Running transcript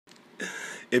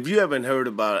If you haven't heard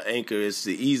about Anchor, it's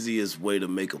the easiest way to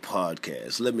make a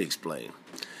podcast. Let me explain.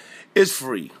 It's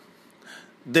free.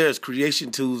 There's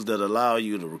creation tools that allow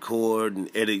you to record and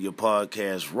edit your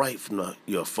podcast right from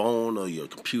your phone or your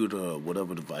computer or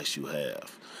whatever device you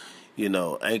have. You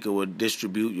know, Anchor will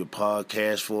distribute your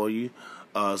podcast for you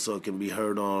so it can be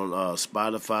heard on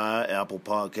Spotify, Apple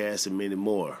Podcasts, and many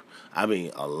more. I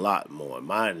mean, a lot more.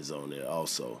 Mine is on there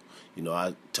also. You know,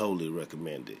 I totally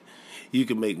recommend it. You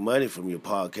can make money from your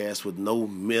podcast with no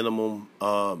minimum,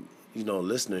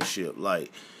 listenership.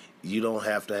 Like, you don't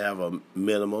have to have a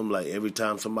minimum. Like, every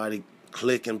time somebody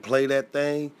click and play that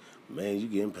thing, man, you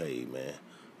getting paid, man.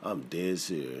 I'm dead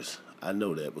serious. I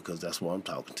know that because that's why I'm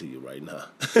talking to you right now.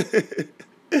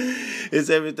 It's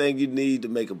everything you need to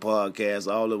make a podcast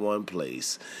all in one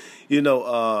place. You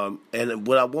know, and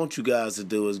what I want you guys to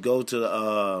do is go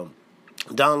to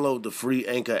download the free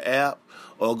Anchor app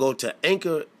or go to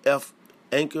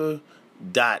anchor.fm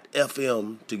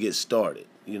to get started.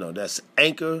 You know, that's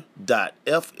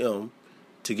anchor.fm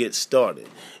to get started.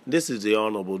 This is the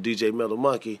Honorable DJ Metal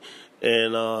Monkey,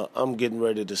 and I'm getting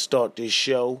ready to start this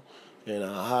show in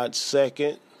a hot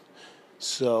second.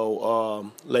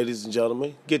 So, ladies and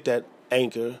gentlemen, get that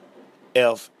Anchor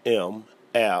FM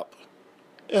app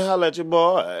and holla at your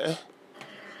boy.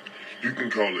 You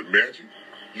can call it magic,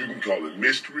 you can call it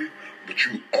mystery, but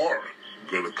you are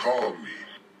going to call me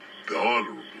the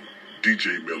Honorable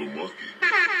DJ Metal Monkey.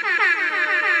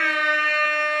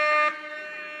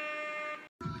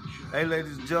 Hey,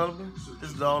 ladies and gentlemen, this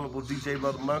is the Honorable DJ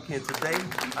Metal Monkey, and today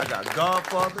I got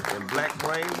Godfather and Black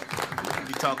Brain. We'll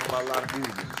be talking about a lot of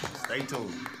music. Stay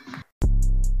tuned.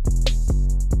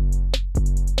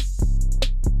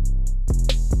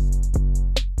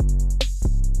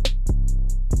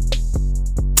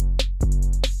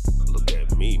 Look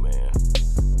at me, man.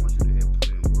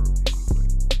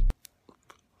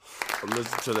 I'm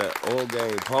listening to that old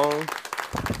game poem.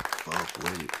 Fuck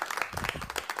with it.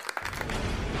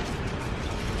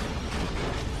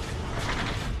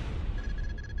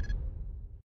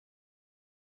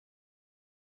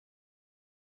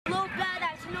 Low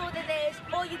bloodouts, you know what it is.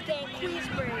 All you gang,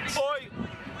 Queensbridge.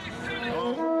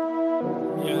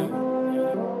 Yeah.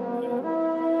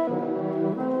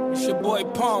 It's your boy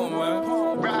Palm, man.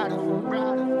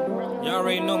 Y'all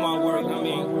already know my work, I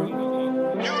mean.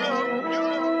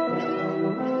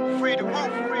 Free the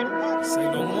roof. Say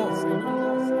no more.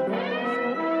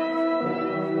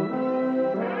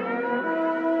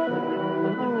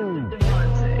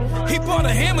 He bought a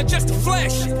hammer just to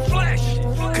flash it.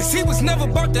 Cause he was never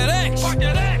about that action.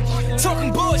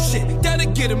 Talking bullshit,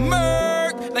 that'll get him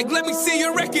murked. Like, let me see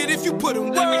your record if you put in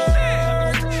work.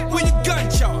 Where your gun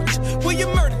charge? Where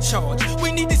your murder charge?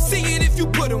 We need to see it if you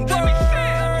put in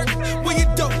work. Where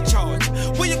your dope charge?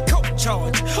 Where your coke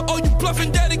charge? Oh, you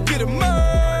bluffing, that'll get him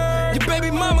murked. Your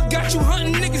baby mama got you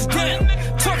hunting niggas down.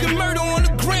 Talking murder on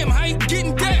the gram, how you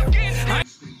getting down?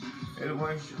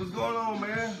 Anyway, what's going on,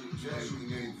 man?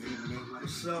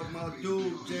 What's up, my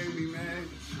dude, Jamie, man?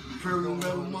 Imperial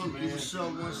Metal Monkey, what's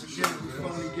up once again? We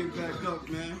finally get back up,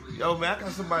 man. Yo, man, I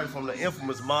got somebody from the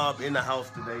infamous mob in the house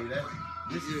today.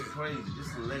 This is crazy. This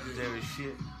is legendary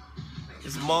shit.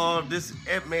 This mob,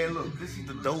 man, look, this is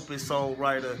the dopest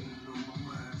songwriter.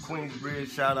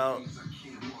 Queensbridge, shout out.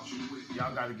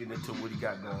 Y'all gotta get into what he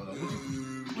got going on.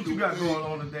 What you got going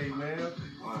on today, man?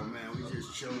 Oh, man, we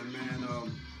just chilling, man.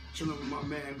 Chilling with my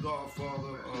man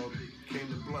Godfather. Came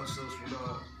to bless us with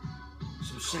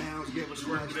some sounds, gave us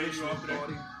relaxation at the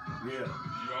party. Yeah.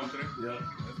 You all today? Yeah.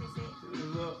 That's what's up.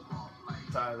 What's up?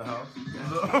 Tired of the house.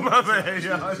 What's up? My bad,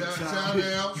 y'all.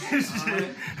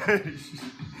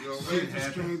 Shit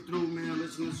just came through, man,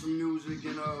 listening to some music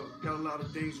and got a lot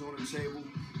of things on the table.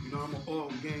 You know, I'm an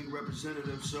all gang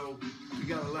representative, so we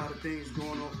got a lot of things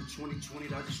going on for 2020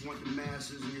 that I just want the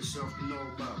masses and yourself to know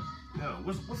about. Yeah,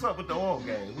 what's up with the oil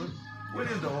gang? What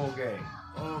is the oil gang?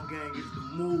 All gang is the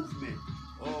movement.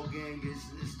 All gang is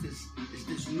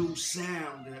this new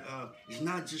sound. It's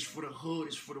not just for the hood,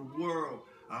 it's for the world.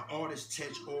 Our artists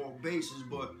touch all bases,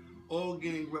 but all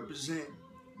gang represent,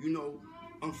 you know,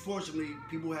 unfortunately,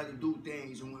 people had to do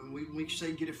things, and when we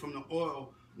say get it from the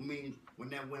oil, I mean when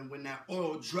that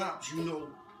oil drops, you know,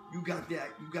 you got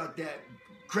that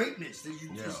greatness.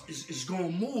 It's gonna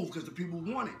move because the people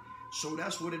want it. So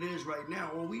that's what it is right now.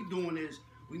 All we doing is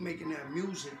we making that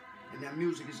music, and that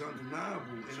music is undeniable.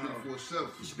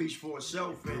 It speaks for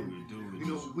itself. And you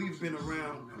know, we've been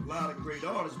around a lot of great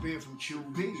artists, being from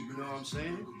QB. You know what I'm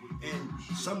saying?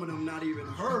 And some of them not even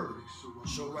heard.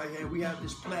 So right here we have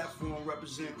this platform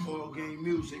represent all gang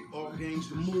music, all gangs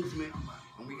the movement,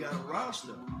 and we got a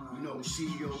roster. You know,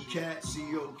 CEO Cat,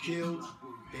 CEO Kills,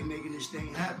 they making this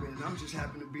thing happen, and I'm just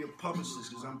happen to be a publicist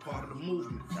because I'm part of the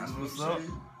movement. That's you know what's what I'm up.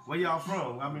 saying? Where y'all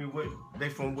from? I mean, they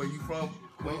from where you from?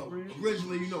 Queensbridge?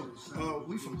 Originally, we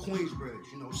from Queensbridge,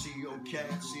 CEO Cat,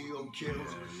 CEO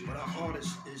Kills, but our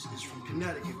artist is from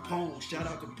Connecticut, Pone. Shout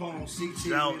out to Pone, CT.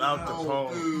 Shout out to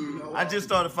Pone. I just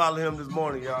started following him this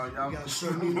morning, y'all. We got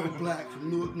Sir Nino Black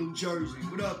from Newark, New Jersey.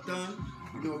 What up, Don?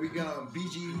 We got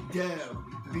BG Dev,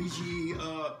 BG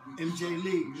MJ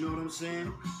Lee, you know what I'm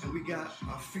saying? And we got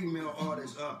our female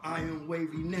artist, I Am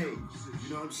Wavy Nay, you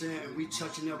know what I'm saying? And we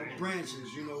touching other branches,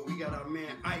 we got our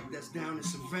man Ike that's down in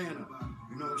Savannah,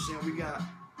 you know what I'm saying? We got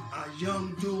our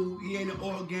young dude, he ain't an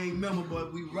all gang member,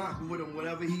 but we rockin' with him.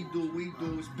 Whatever he do, we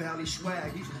do. It's Bally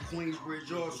Swag. He's from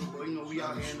Queensbridge also, but we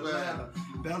out here in the ladder.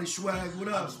 Bally Swag, what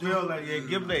up? Still give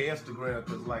them their Instagram,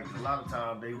 because a lot of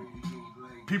times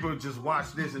people just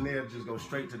watch this and they'll just go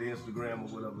straight to the Instagram or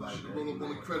whatever like that. Roll up on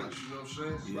the credits, you know what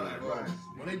I'm saying? Right.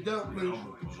 When they done with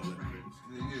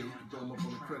Yeah, we can throw them up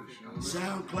on the credits, you know what I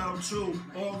mean? SoundCloud too.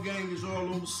 All gang is all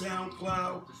over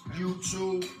SoundCloud,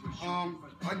 YouTube.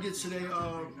 I get to their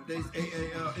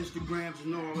Instagrams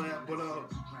and all that, but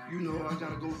I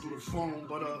gotta go through the phone.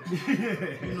 But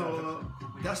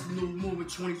that's the new movement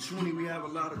 2020. We have a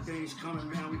lot of things coming,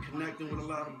 man. We connecting with a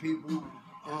lot of people.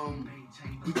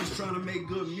 We just trying to make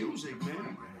good music,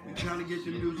 man. We're trying to get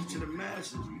the music to the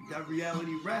masses. That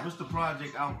reality rap. What's the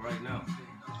project out right now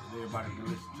that everybody can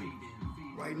listen to?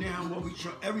 Right now,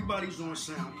 everybody's on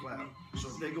SoundCloud. So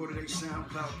if they go to their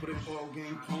SoundCloud, put in All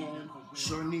Game Pone,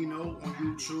 Sir Nino on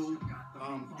YouTube,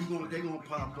 they gonna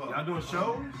pop up. Y'all doing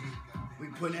show? We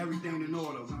putting everything in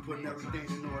order.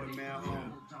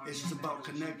 Man. It's just about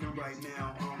connecting right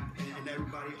now, and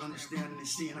everybody understanding and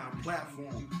seeing our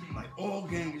platform. Like All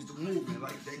Gang is the movement.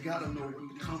 Like they gotta know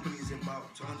what the company is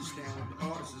about to understand what the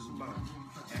artist is about.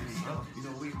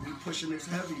 And we pushing this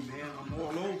heavy, man. I'm all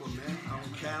over, man. I'm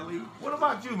in Cali. What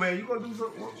about you, man? You gonna do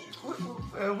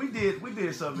something? We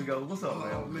did something together. What's up,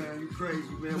 man? Oh man, you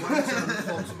crazy, man. Why you telling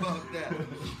folks about that?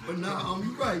 But nah,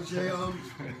 you right, Jay.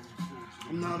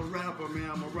 I'm not a rapper, man.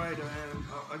 I'm a writer, and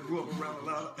I grew up around a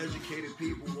lot of educated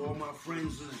people. All my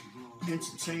friends is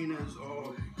entertainers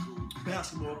or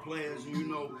basketball players, and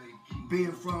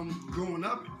being from growing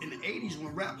up in the 80s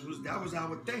when rap was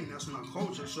our thing. That's my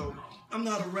culture. So I'm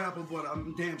not a rapper, but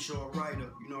I'm damn sure a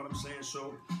writer. You know what I'm saying?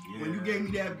 So when you gave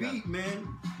me that beat, man,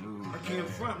 I can't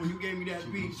front. When you gave me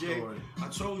that beat, Jay, I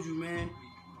told you, man.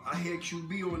 I hear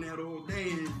QB on that all day,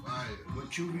 and when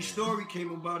QB story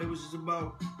came about, it was just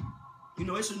about.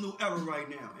 It's a new era right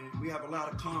now, and we have a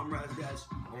lot of comrades that's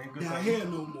not here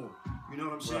no more. You know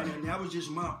what I'm saying? Right. And that was just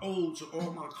my ode to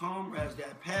all my comrades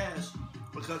that passed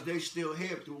because they still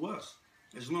here through us.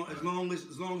 As long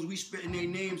as we spitting their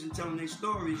names and telling their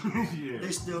stories,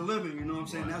 they still living. You know what I'm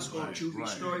saying? That's all QB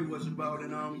story was about.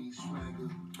 And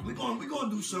we're gonna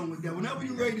do something with that. Whenever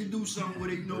you're ready to do something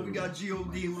with it, we got God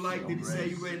who liked it to say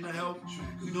you ready to help.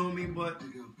 You know what I mean? But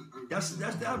that's the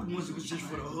other ones that was just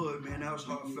for the hood, man. That was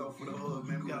heartfelt for the hood,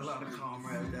 man. We got a lot of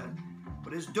comrades that.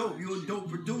 But it's dope. You're a dope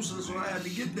producer, so I had to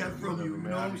get that from you. You know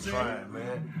what I'm saying? Trying,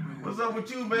 man. What's up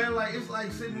with you, man? It's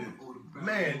like sitting.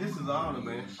 Man, this is an honor,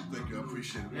 man. Thank you, I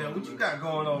appreciate it. Yeah, what you got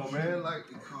going on, man? I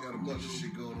got a bunch of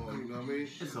shit going on, you know what I mean?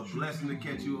 It's a blessing to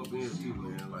catch you up here too,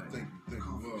 man. Thank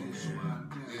you,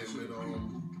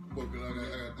 man. Working, I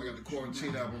got the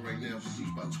Quarantine album right now,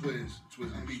 produced by Twiz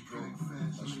and Beat Pro. I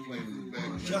was playing in the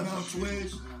back. Shout out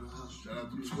Twiz. Shout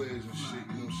out to Twiz and shit,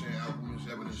 you know what I'm saying? Album is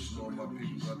evidence to all my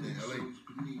people out there in LA.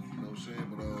 You know what I'm saying?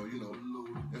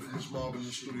 But Infamous Marvin in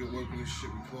the studio working this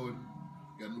shit, recording.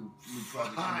 Got new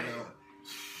project coming out.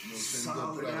 You know what I'm saying? We're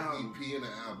gonna put out an EP and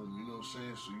an album, you know what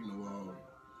I'm saying? So,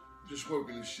 just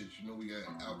working this shit. We got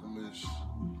Alchemist,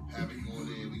 Havoc on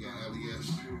there, we got LES.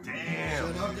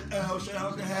 Damn. Shout out to L, shout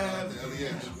out to Hav. LES,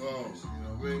 you know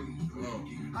what I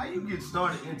mean? How you get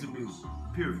started into music?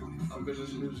 Period. I've been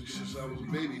in music since I was a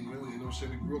baby, man. You know what I'm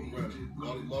saying? We grew up around it.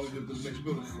 Molly lived in the next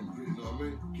building from me, you know what I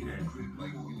mean? Yeah.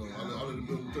 I lived in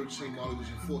building 13, Molly was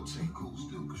in 14.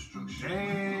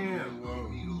 Damn.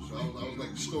 So I was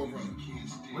like the store runner.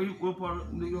 What part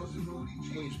of New York you from?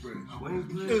 Queensbridge.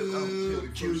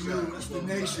 That's the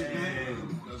nation, man.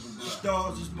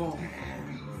 Stars is born.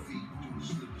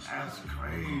 That's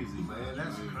crazy, man.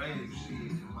 That's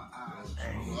crazy. I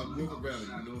grew up around it, you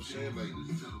know what I'm saying?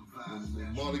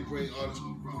 When Molly bring artists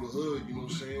through the hood, you know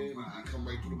what I'm saying? They come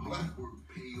right through the block.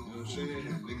 You know what I'm saying?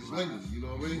 Niggas lingers, you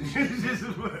know what I mean?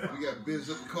 We got Biz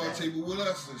at the car table with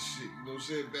us and shit, you know what I'm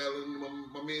saying? Battling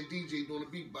my man DJ doing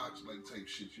the beatbox type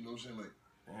shit, you know what I'm saying?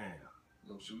 Damn.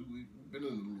 You know, so we've been in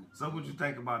the loop. So what you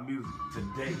think about music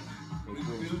today?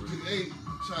 Music today,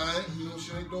 tired, you know what I'm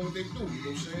saying? They doing what they do, you know what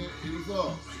I'm saying? It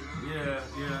evolves. Yeah.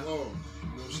 You know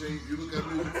what I'm saying? You look at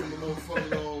music from the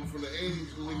motherfucking from the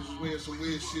 80s, the niggas was wearing some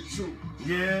weird shit too.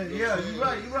 Yeah, you're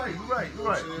right. A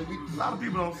lot of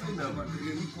people don't say nothing about that.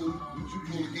 Yeah, we pull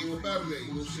the game up out of that,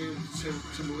 you know what I'm saying?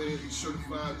 Timberland, he's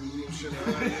certified, you know what I'm saying?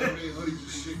 Hoodies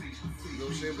and shit, you know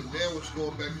what I'm saying? But now it's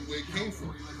going back to where it came from.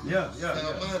 Yeah.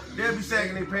 They'll be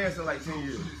sagging their pants in like 10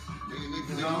 years.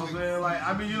 You know what I'm saying? Like,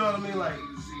 I mean, you know what I mean? Like,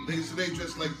 niggas today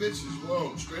dress like bitches.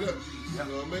 Whoa, straight up. Yeah.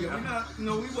 You know what I mean? Yeah, we not, you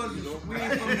know, we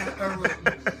ain't from that era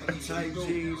of tight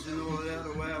jeans and all that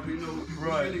or whatever, you know,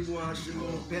 right. really wash it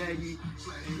all baggy.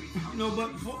 And, you know,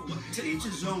 but to each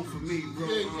his own for me, bro.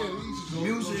 Yeah, each his own,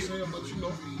 music, you know what I'm saying? But you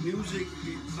know. music,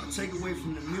 I take away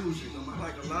from the music. I'm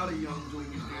like a lot of young dudes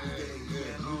these days.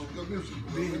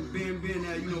 Being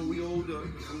that, you know, we older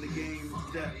from the game,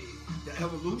 that the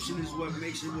evolution is what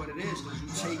makes it what it is.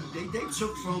 Because they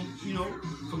took from, you know,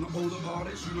 from the older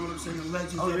artists, you know what I'm saying, the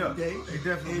legends every day. They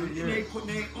definitely, and they put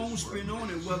their own spin on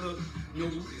it, whether, you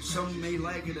know, some may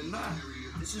like it or not.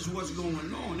 This is what's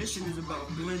going on. This shit is about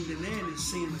blending in and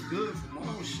seeing the good from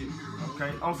all shit.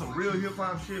 Okay, on some real hip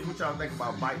hop shit, what y'all think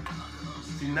about Mike?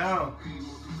 See, now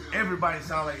everybody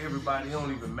sound like everybody. It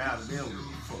don't even matter. They don't give a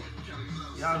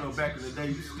fuck. Y'all know back in the day,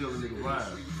 you still a nigga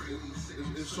rhyme.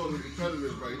 It's sort of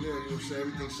competitive right now, you know what I'm saying?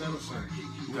 Everything sounds the same.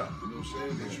 Yeah. You know what I'm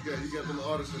saying? But you got them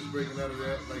artists that's breaking out of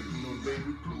that, like, you know, Baby,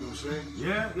 you know what I'm saying?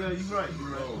 Yeah, you're right.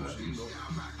 So, you know,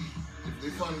 they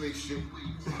finding their shit.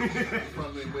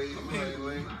 Finding their way, finding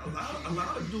lane. A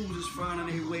lot of dudes is finding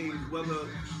their ways, whether,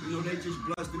 you know, they just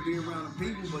blessed to be around the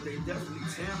people, but they definitely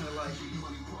talented. Like,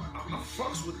 I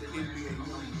fucks with the NBA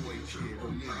YoungBoy shit.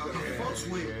 I fucks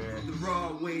with the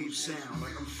raw wave sound.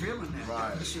 Like, I'm feeling that.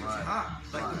 Right, that shit's right. hot.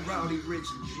 Like the Rowdy Richards,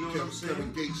 you know what I'm saying?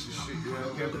 Kevin Gates and shit, you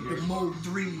know? The Mo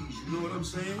 3s, you know what I'm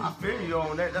saying? I feel you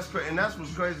on that. That's crazy, and that's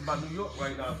what's crazy about New York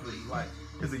right now. Cause like,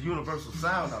 it's a universal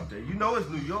sound out there. You know it's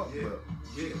New York, but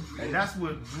and that's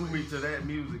what drew me to that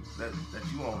music that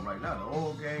you on right now. The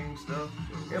old gang stuff,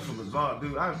 Infamous God,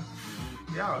 dude.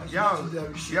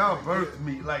 Y'all birthed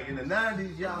me like in the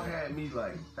 '90s. Y'all had me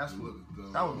like that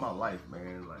was my life,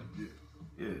 man. Like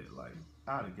like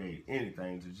I'd have gave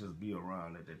anything to just be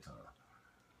around at that time.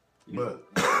 But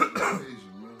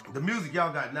the music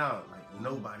y'all got now, like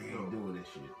nobody ain't doing this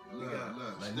shit.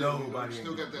 Like nobody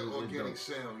still got that organic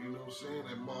sound, you know what I'm saying?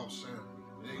 That mob sound.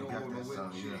 They ain't gonna go nowhere.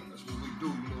 That's what we do,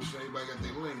 you know what I'm saying? Everybody got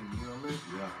their lane, you know what I mean?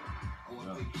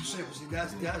 Yeah. See,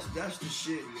 that's the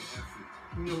shit.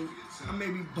 You know, I may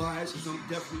be biased because I'm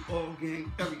definitely all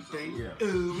gang, everything.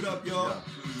 What up, y'all?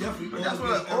 Definitely all gang. That's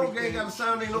what all gang got a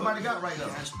sound ain't nobody got right now.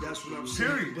 That's what I'm saying.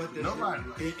 Period. But nobody.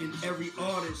 In every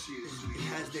artist, it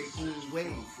has their own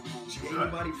way. So ain't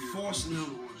nobody forcing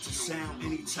them to sound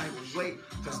any type of way.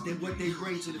 Because what they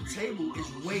bring to the table is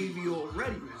wavy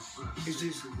already. It's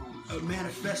just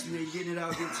manifesting and getting it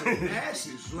out into the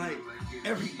masses. Like,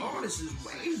 every artist is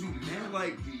wavy, man.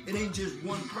 Like, it ain't just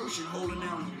one person holding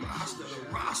down the roster. The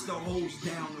roster holds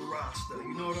down the roster.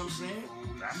 You know what I'm saying?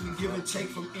 You give and take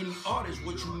from any artist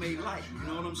what you may like. You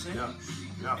know what I'm saying?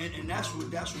 Yeah. And that's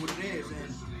what it is.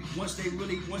 And once the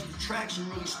traction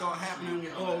really start happening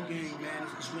with all gang, man,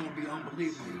 it's gonna be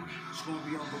unbelievable. It's gonna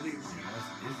be unbelievable.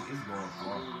 It's going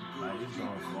far. Like, it's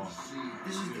going far.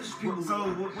 This is people. So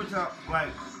what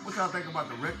y'all think about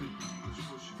the record?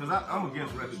 Because I'm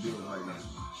against record deals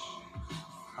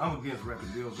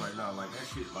right now. Like that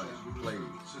shit, like played.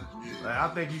 Like, I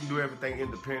think you can do everything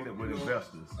independent with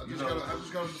investors. I just got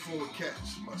on the phone with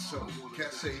Cats myself.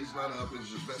 Cats say he's not up as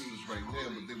investors right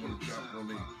now, but they want to drop it on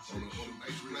a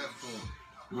nice platform.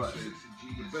 Right.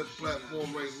 The best platform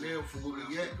right now for where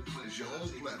we at is your own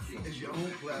platform. It's your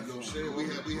own platform. You know what I'm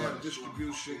saying? We have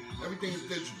distribution. Everything is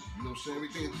digital. You know what I'm saying?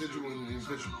 Everything is digital and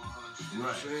invisible. You know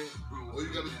what I'm saying? All you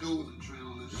gotta do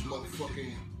is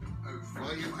motherfucking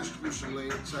find your distribution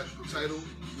lane, title,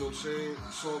 you know what I'm saying?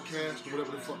 Songcast or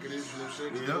whatever the fuck it is, you know what I'm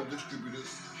saying? They don't distribute it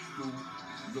through, you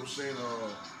know what I'm saying,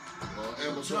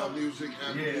 Amazon Music,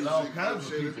 Apple Music, all kinds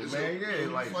of people,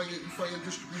 man. Like, you find your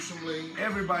distribution lane.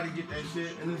 Everybody get that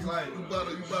shit, and it's like you buy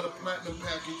a platinum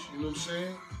package, you know what I'm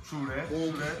saying? True that. Boom, you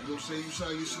know what I'm saying? You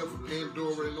sign yourself with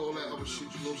Pandora and all that other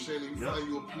shit, you know what I'm saying? And you find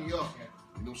you a PR.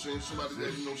 You know what I'm saying? Somebody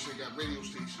that, you know what I'm saying, got radio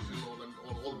stations and all the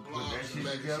blogs and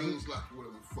magazines, like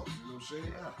whatever the fuck, you know what I'm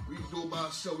saying? We can do it by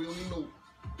ourselves. We don't need no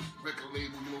record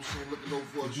label, you know what I'm saying, looking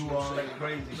over us. Do you know all what I'm that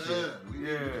saying? crazy shit. We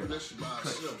do that shit by Cut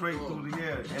ourselves, straight dog. through the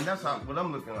air. And that's what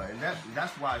I'm looking at. And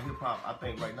that's why hip hop, I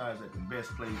think right now is at the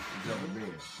best place it's ever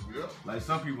been. Yeah. Like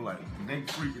some people like they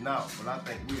freaking out, but I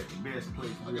think we at the best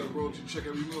place I we got a ever royalty check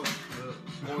every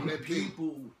month. On that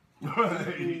People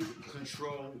Right.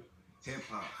 control hip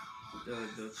hop.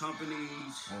 The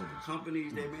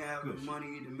companies, they may have the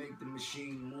money to make the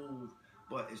machine move,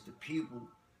 but it's the people.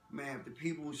 Man, if the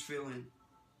people is feeling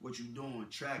what you're doing,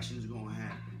 traction is gonna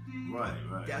happen. Right.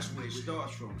 That's where it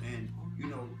starts from, and you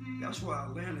know that's why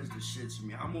Atlanta's the shit to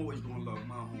me. I'm always gonna love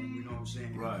my home. You know what I'm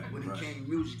saying? Right. When it came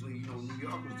musically, you know, New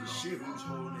York was the shit. We was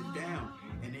holding it down,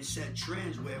 and it set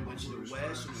trends where it went to the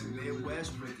West and the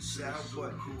Midwest, went to the South.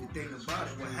 But the thing about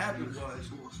it, what happened was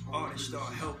artists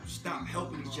stop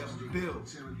helping each other build.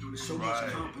 So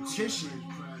much competition.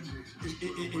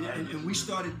 And we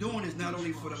started doing this not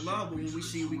only for the love, but when we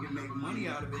see we can make money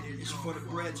out of it, it's for the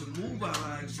bread to move out of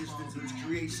our existence and to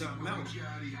create something else.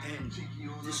 And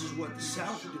this is what the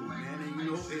South do, man. And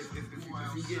you know, if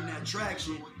you're getting that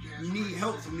traction, you need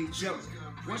help from each other.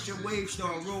 Once your wave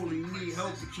start rolling, you need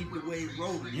help to keep the wave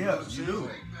rolling. You know what I'm you saying? do.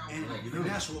 And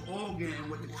that's what all getting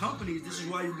with the companies. This is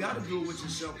why you got to do it with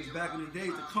yourself. Because back in the day,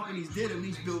 the companies did at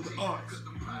least build the artists.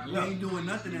 We ain't doing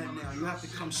nothing that now. You have to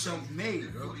come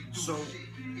self-made. So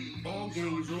all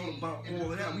gang is all about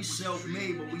all of that. We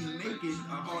self-made, but we making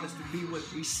our artists to be what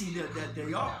we see that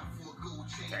they are.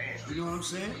 Damn. You know what I'm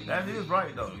saying? That is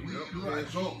right though. You're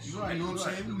right. You know what I'm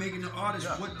saying? We're making the artists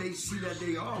what they see that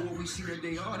they are, what we see that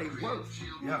they are, they worth.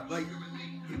 Yeah. Like,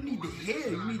 you need to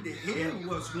hear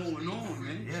what's going on,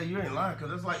 man. Yeah, you ain't lying,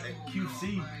 cause it's like that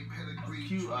QC,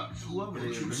 whoever it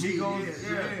is, the QC,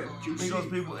 Migos, QC.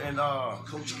 Migos people, and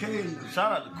Coach K and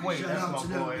shout out to Quay, Shout that's out my to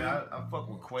them, boy. man. I fuck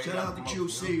with Quay. shout out to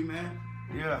QC, man.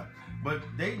 Yeah, but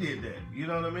they did that. You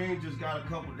know what I mean? Just got a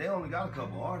couple. They only got a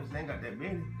couple artists. They ain't got that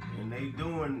many, and they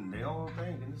doing their own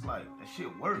thing, and it's like that shit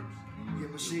works. Yeah,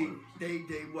 but see,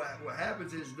 what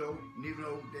happens is though, even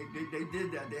though they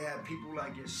did that, they had people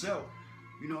like yourself,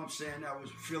 you know what I'm saying, that was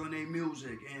feeling their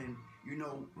music and, you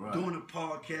know, doing the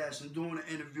podcast and doing the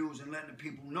interviews and letting the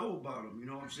people know about them, you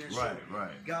know what I'm saying?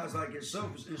 Right. Guys like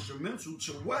yourself is instrumental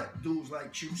to what dudes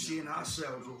like QC and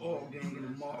ourselves or all gang and the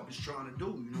mob is trying to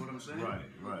do, you know what I'm saying?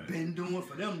 Right. Been doing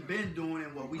for them, been doing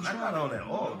and what we I trying got to on do. that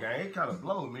oil gang. It kind of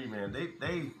blows me, man.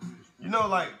 They, you know,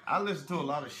 like I listen to a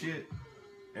lot of shit,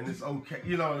 and it's okay.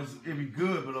 You know, it be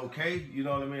good, but okay. You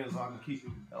know what I mean? So I can keep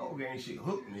the old gang shit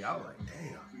hooked me. I was like,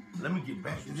 damn. Let me get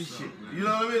back to this shit. You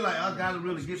know what I mean? Like, I gotta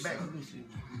really get back to this shit.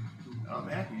 I'm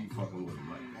happy you fucking with him.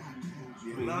 Like,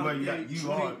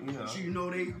 you know,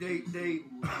 they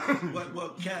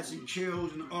what Cats and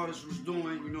Kills and the artists was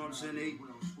doing, you know what I'm saying?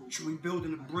 We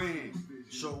building a brand.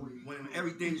 So when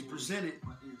everything's presented,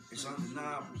 it's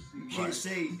undeniable. You can't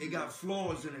say it got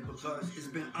flaws in it because it's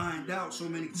been ironed out so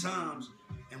many times.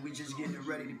 And we just getting it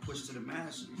ready to push to the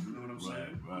masses. You know what I'm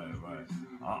saying?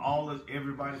 Right.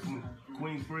 Everybody from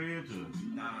Queensbridge? Or?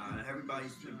 Nah,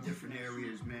 everybody's from different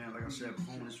areas, man. Like I said,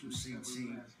 Pone is from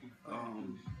CT.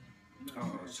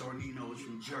 Sarnino is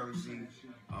from Jersey.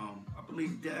 I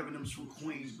believe Davenham's from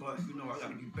Queens, but you know I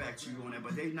gotta get back to you on that.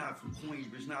 But they not from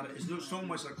Queensbridge. It's not so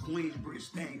much a Queensbridge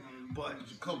thing, but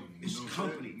It's a company. it's a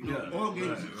company. You know, all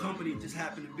games is a company. Just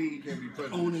happen to be the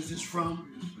owners is from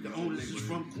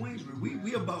Queensbridge.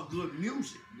 We about good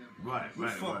music. We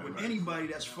fuck with anybody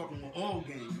that's fucking with all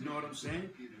games. You know what I'm saying?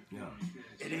 Yeah.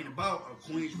 It ain't about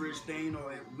a Queensbridge thing,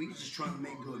 or we just trying to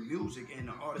make good music, and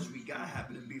the artists we got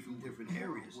happen to be from different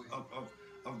areas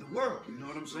of the world. You know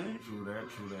what I'm saying? True that.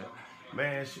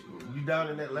 Man, you down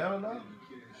in Atlanta now?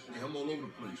 Yeah, I'm all over the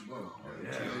place, bro.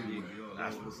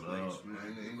 That's what's up.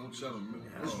 Ain't no telling, man.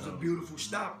 This was a beautiful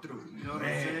stop through. You know what I'm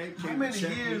saying? How many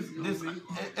years this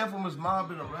infamous mob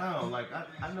been around? Like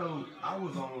I know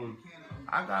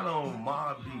I got on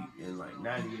Mob Deep in like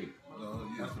 '98.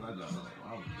 That's when I got on.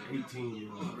 I was 18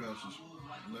 years old. Around since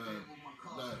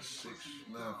 96,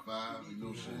 95, you know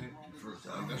what I'm saying? First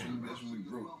time. That's when we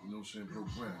broke, you know what I'm saying?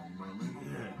 Broke ground, you know what I mean?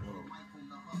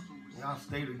 Y'all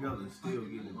stay together and still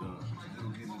get it done.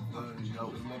 You know,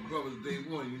 my brothers day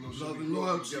one, you know what I'm saying? Love and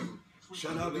loyalty.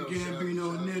 Shout out to Gambino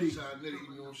and Nitty. Shout out to Nitty,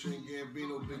 you know what I'm saying?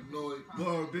 Gambino, Big Noise.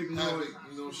 Word, Big Noise. Havoc,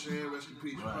 you know what I'm saying? Rest in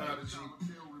peace, Prodigy.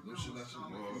 No shit, that's it.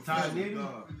 Ty Nitty?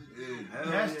 Yeah.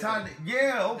 That's Ty Nitty.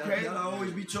 Yeah, okay. Y'all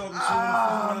always be talking to him.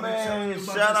 Ah, man.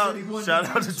 Shout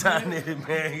out to Ty Nitty,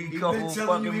 man. He cold been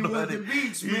telling you fucking he want blooded. the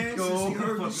beats, man, since he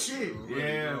heard the shit.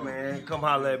 Yeah, man. Come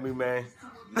holler at me, man.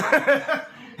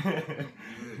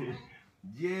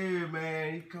 Yeah,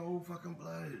 man. He cold fucking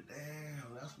blooded.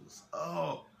 Damn, that's what's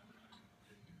up.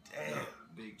 Damn.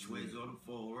 Big twins on the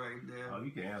phone right there. Oh,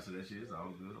 you can answer that shit. It's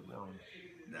all good.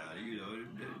 Nah, you know.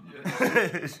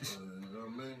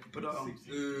 Man. But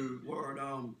word,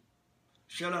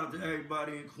 shout out to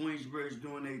everybody in Queensbridge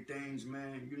doing their things,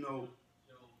 man. You know,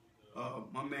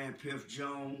 my man Piff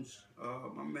Jones,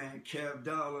 my man Kev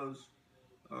Dollars.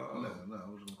 I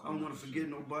don't want to forget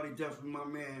nobody. Definitely my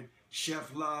man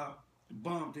Chef La, the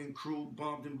Bompton crew,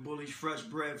 Bompton Bullies, Fresh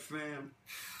Bread fam.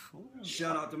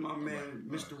 Shout out to my man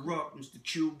Mr. Ruck, Mr.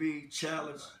 QB,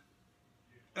 Chalice.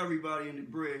 Everybody in the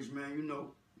bridge, man. You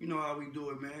know how we do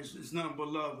it, man. It's nothing but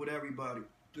love with everybody.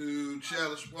 Dude,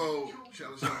 Chalice, whoa.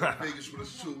 Chalice out in Vegas with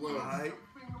us too, whoa. All right.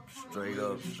 Straight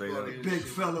up. Big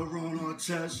fella Ron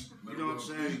Artest, you know what I'm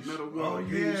saying? Metal World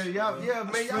yeah, man, y'all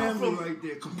from right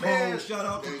there. Capone, shout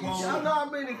out to Capone. Y'all know how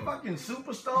many fucking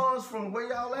superstars from where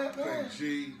y'all at, man?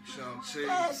 G, Shantae,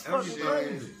 that's fucking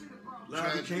crazy. A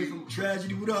lot of came from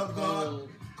Tragedy. What up, God?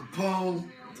 Capone,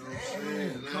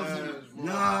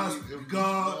 Nas,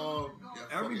 God,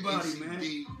 everybody,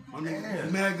 man.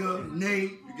 Mega,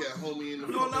 Nate. You got homie in the a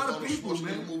lot of people,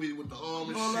 man. Movie with the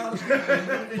arm and shit.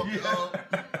 And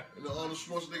the Arnold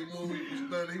Schwarzenegger movie was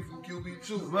done. He from QB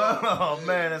too. Oh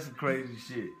man, that's some crazy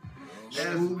shit.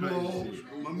 That's some crazy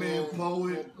shit. My man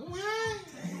Poet.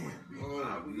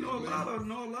 We know a lot of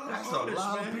That's artists, a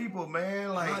lot man. of people,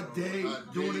 man. Like,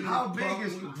 doing it. How big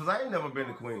is? Because I ain't never been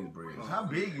to Queensbridge. How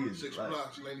big is it? 6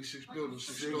 blocks, 96 buildings,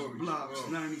 6 6 stories. blocks,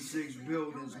 96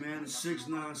 buildings, man.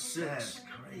 696. That's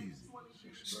crazy.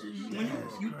 When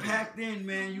you packed in,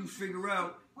 man, you figure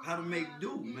out how to make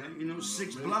do, man. You know,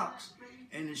 6 blocks.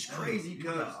 And it's crazy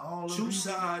because 2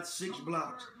 sides, 6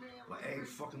 blocks. But every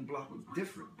fucking block was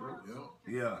different, bro.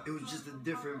 Yeah. It was just a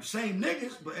different, same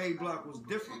niggas, but every block was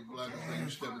different. Every block is like you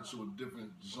step into a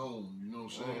different zone, you know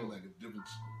what I'm saying? Like a different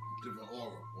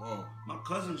aura. Wow. My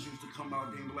cousins used to come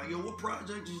out there and be like, yo, what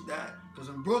project is that? Because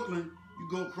in Brooklyn, you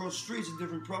go across the streets, a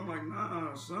different problem. Like,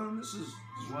 nah, son, this is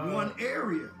one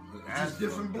area. Just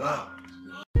different blocks.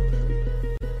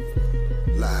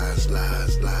 Lies.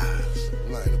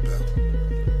 Lying about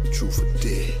truth or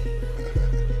dead.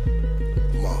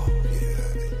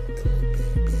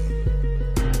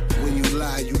 When you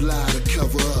lie to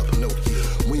cover up. No,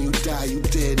 when you die, you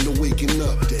dead, no waking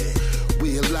up. Dead.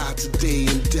 We alive today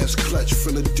in death's clutch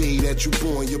from the day that you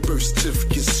born. Your birth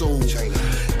certificate sold.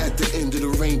 At the end of the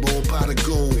rainbow, pot of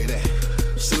gold.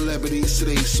 Celebrities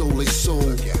today sold they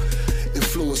soul.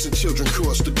 Influencing children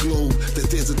across the globe. That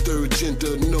there's a third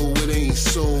gender, no, it ain't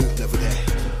so. Never that.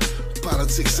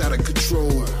 Politics out of control.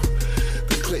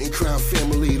 The Clinton crime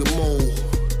family, the mole.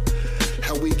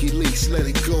 How WikiLeaks let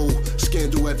it go.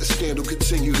 Scandal after scandal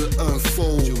continue to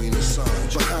unfold.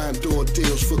 Behind door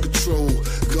deals for control.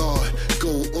 God,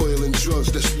 gold, oil, and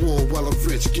drugs, that's war. While the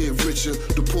rich get richer,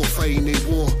 the poor fighting they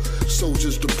war.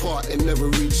 Soldiers depart and never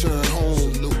return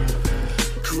home.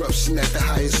 Corruption at the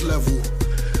highest level.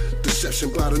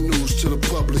 Deception by the news to the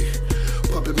public.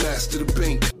 Puppet master the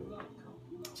bank.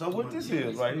 So what this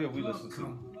is right here we listen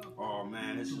to? Oh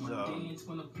man, this is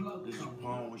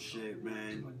Capone shit,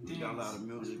 man. We got a lot of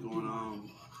music going on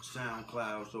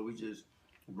SoundCloud, so we just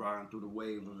riding through the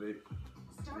wave of it.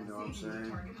 You know what I'm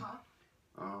saying?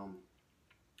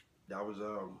 That was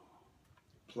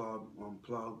plug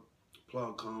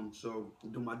comes. So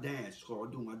do my dance. It's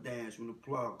called Do My Dance when the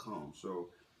plug comes. So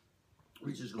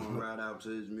we just gonna ride out to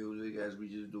his music as we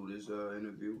just do this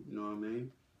interview. You know what I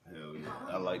mean? Hell yeah,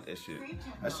 I like that shit.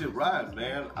 That shit ride,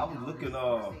 man. I was looking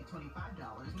on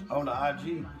the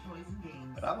IG,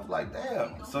 and I was like,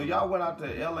 damn. So y'all went out to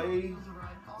LA?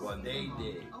 Well, they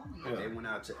did. Yeah. They went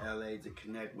out to LA to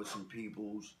connect with some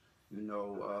peoples, you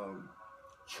know,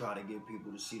 try to get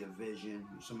people to see the vision,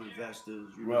 some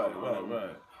investors. You know,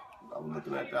 Right. I was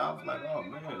looking at that, I was like, oh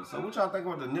man. So what y'all think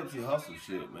about the Nipsey Hussle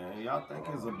shit, man? Y'all think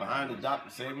it's a behind the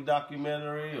Savvy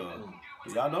documentary, or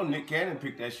y'all know Nick Cannon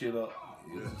picked that shit up?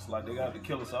 It's like they got to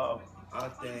kill us all. I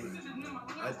think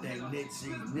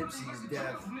Nipsey's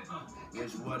death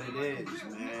is what it is,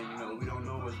 man. You know, we don't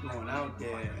know what's going out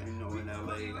there, you know, in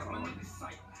LA.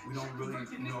 We don't really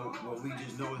know what we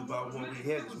just know is about what we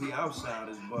hear, because we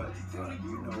outsiders, but,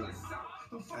 you know,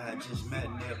 I had just met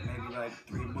Nip maybe like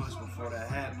 3 months before that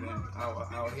happened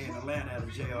out here in Atlanta at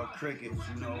the JR Crickets,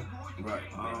 you know. Right.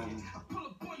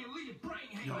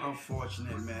 You know,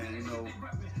 unfortunate, man, you know,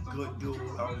 good dude.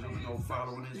 I was, you know,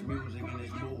 following his music and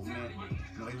his movement.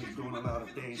 You know, he was doing a lot of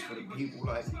things for the people.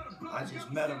 Like, I just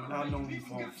met him and I know him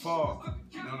from afar.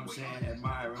 You know what I'm saying?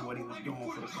 Admiring what he was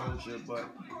doing for the culture. But,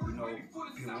 you know,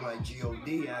 people like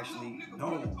G.O.D. actually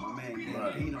know him. My man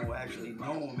Gambino actually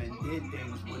know him and did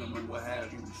things with him and what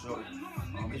have you. So,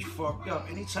 it's fucked up.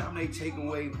 Anytime they take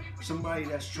away somebody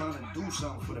that's trying to do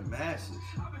something for the masses,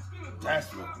 That's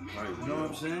fucking crazy. You know what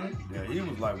I'm saying? Yeah, he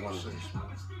was like one of those.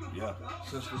 Yeah.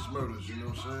 Senseless murders, you know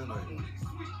what I'm saying? Like,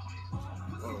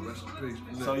 oh, rest in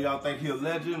peace. So y'all think he a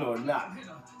legend or not?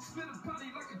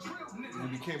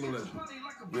 He became a legend.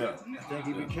 Yeah. I think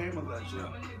he became a legend.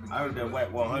 I heard that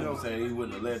Wack 100 saying he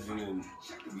wasn't a legend. And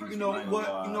you know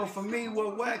what? You know, for me,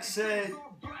 what Wack said,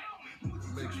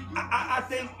 I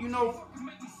think, you know,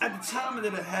 at the time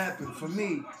that it happened, for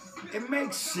me, it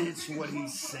makes sense what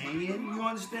he's saying. You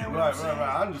understand what I'm saying? Right.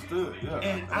 I understood, yeah.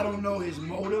 And I don't know his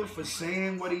motive for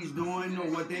saying what he's doing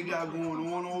or what they got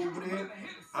going on over there.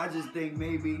 I just think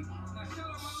maybe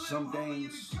some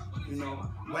things, you know,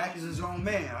 Wack is his own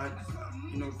man.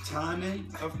 You know,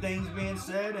 timing of things being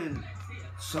said and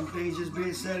some things just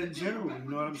being said in general, you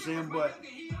know what I'm saying? But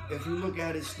if you look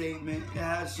at his statement, it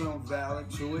has some valid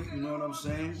to it, you know what I'm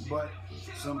saying? But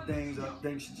some things I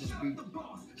think should just be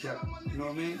kept, you know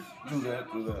what I mean? Do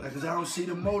that. Because I don't see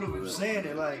the motive of saying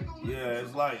it, like... Yeah,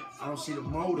 it's like... I don't see the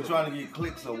motive. You trying to get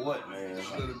clicks or what, man?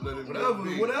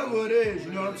 Whatever it is,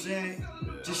 you know what I'm saying?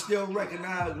 Just still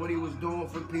recognize what he was doing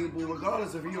for people,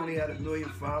 regardless if he only had 1 million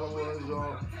followers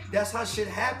or... That's how shit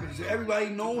happens. Everybody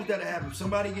knows that it happens.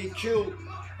 Somebody get killed,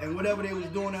 and whatever they was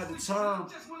doing at the time,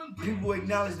 people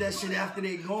acknowledge that shit after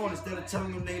they gone instead of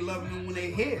telling them they love them when they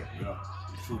here. Yeah.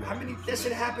 How many? That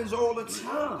shit happens all the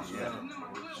time.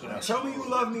 Yeah. Tell me you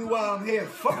love me while I'm here.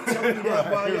 Fuck telling me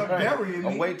that while you're burying me.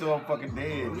 I'll wait till I'm fucking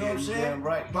dead. You know what I'm saying?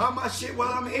 Right. Buy my shit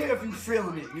while I'm here if you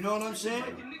feeling it. You know what I'm saying?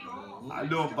 I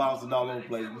know I'm bouncing all over the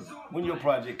place. When your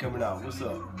project coming out? What's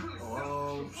up?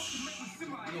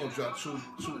 We're gonna drop two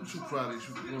projects.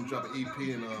 We're gonna drop an EP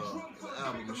and an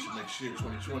album and shit next year,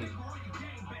 2020.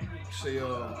 Say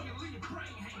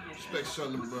expect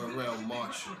something around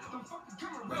March.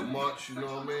 Around March, you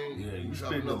know what I mean? Yeah, you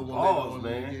drop spitting another them one balls,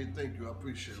 later on man. in the year. Thank you, I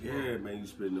appreciate it. Yeah, man, you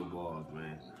spitting them balls,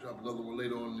 man. Drop another one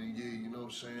later on in the year, you know what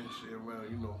I'm saying? Say around,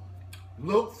 you know.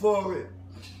 Look for it.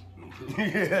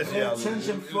 Yes, Pay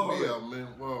attention for It'll it. be out, man.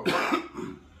 Wow.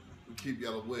 We keep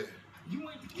y'all aware.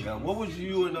 Yeah, what was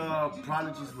you and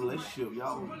Prodigy's relationship?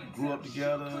 Y'all grew up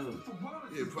together?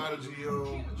 Yeah, Prodigy,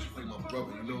 it's like my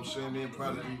brother, you know what I'm saying, man?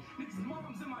 Prodigy, you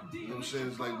know what I'm saying?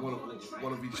 It's like one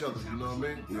of each other, you know what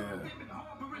I mean? Yeah.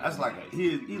 That's like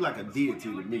he like a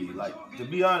deity to me. Like, to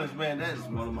be honest, man, that's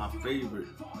one of my favorite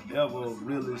ever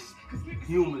realest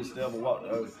humans to ever walk the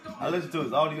earth. I listened to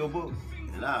his audiobook,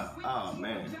 and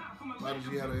man.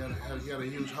 Prodigy had a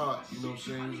huge heart, you know what I'm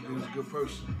saying? He was a good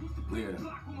person. Yeah. You know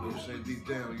what I'm saying? Deep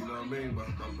down, you know what I mean?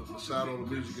 But beside all the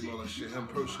music and all that shit, him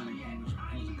personally, he was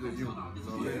a good human, you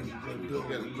know what I mean?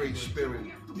 He had a great spirit.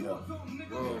 Yeah.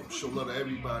 Show love to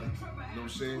everybody, you know what I'm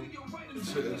saying?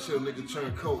 Until nigga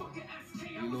turn cold.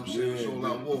 You know what I'm saying? It's all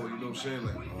out war, you know what I'm saying?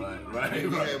 Like,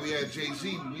 Right. We had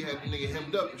Jay-Z, we had the nigga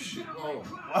hemmed up and shit. Whoa.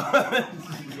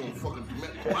 You gonna fucking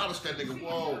demolish that nigga.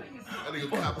 Whoa. That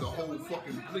nigga copped the whole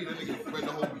fucking plea. That nigga read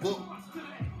the whole book.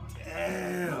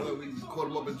 Damn. We caught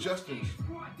him up in Justin's.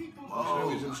 So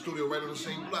he was in the studio right on the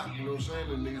same block, you know what I'm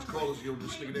saying? And niggas called us, yo,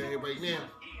 this nigga down here right now.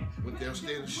 Went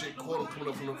downstairs and shit, caught him coming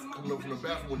up from the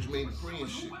bathroom with Jermaine Dupri and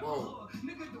shit. Whoa.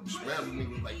 Surrounded the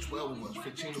nigga with like 12 of us,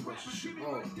 15 of us and shit.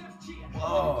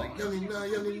 Whoa. Like,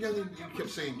 youngin'. He kept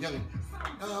saying youngin'.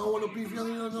 I don't want to beef,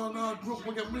 youngin', group,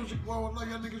 we got music, whoa, like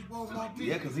y'all niggas, whoa, my beef.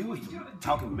 Yeah, because he was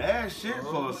talking mad shit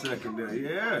for a second there,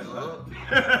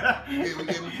 yeah. We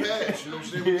gave him pass, you know what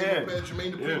I'm saying? We gave him pass,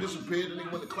 Jermaine Dupri disappeared, the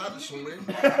nigga went to closet somewhere.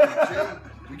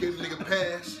 We gave the nigga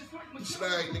pass.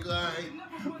 Slide, nigga,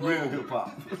 alright. Real hip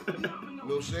hop. You know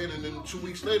what I'm saying? And then 2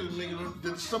 weeks later, the nigga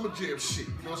did the Summer Jam shit.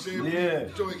 You know what I'm saying? Yeah.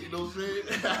 Joint, you know what I'm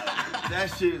saying?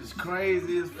 That shit is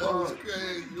crazy as fuck. That was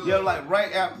crazy. Yeah, like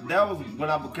right after, that was when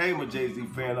I became a Jay-Z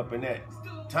fan up in that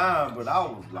time, but I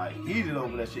was like heated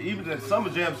over that shit. Even that Summer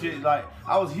Jam shit, like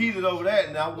I was heated over that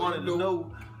and I wanted to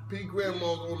know. P. Grandma's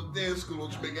on the dance school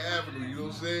on Jamaica Avenue, you know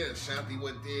what I'm saying? Shanti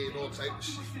went there and all type of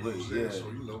shit. You know what I'm saying? Yeah. So,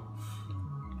 you know.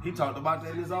 He talked about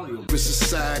that in his audio. With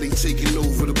society taking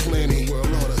over the planet, world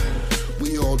order.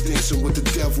 We all dancing with the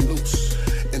devil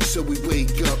until we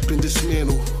wake up and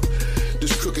dismantle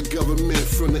this crooked government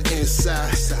from the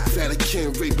inside.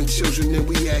 Vatican raping children and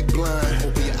we act blind.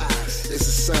 Open your eyes. It's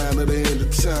a sign of the end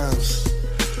of times.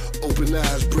 Open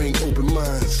eyes bring open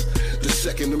minds. The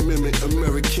Second Amendment,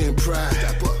 American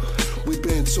pride. We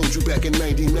been told you back in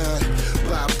 99.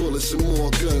 Buy bullets and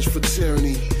more guns for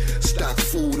tyranny. Stock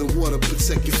food and water,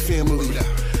 protect your family.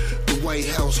 The White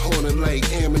House haunted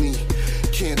like Amity.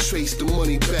 Can't trace the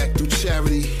money back through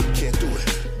charity. Can't do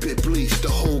it. Bit bleach the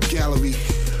whole gallery.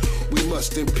 We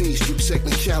must impeach through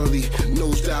technicality.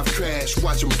 Nosedive crash,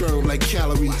 watch them burn like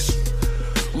calories.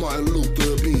 Martin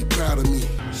Luther be proud of me.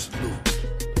 Salute.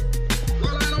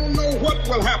 Well, I don't know what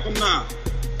will happen now.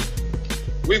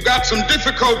 We've got some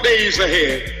difficult days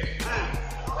ahead.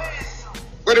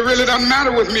 But it really doesn't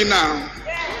matter with me now,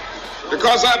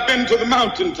 because I've been to the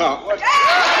mountaintop. I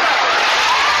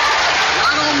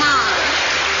don't mind.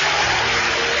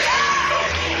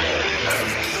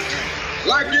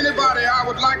 Like anybody, I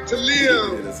would like to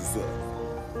live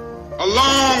a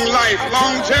long life.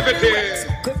 Longevity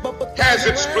has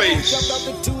its place.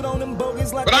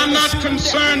 But I'm not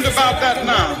concerned about that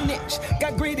now.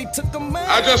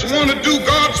 I just want to do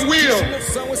God's will.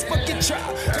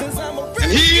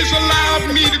 And He's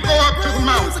allowed me to go up to the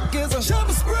mountain.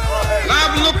 And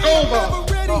I've looked over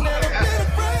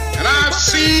and I've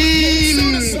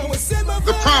seen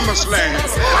the promised land.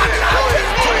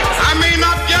 I may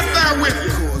not get there with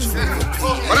you,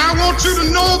 but I want you to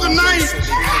know tonight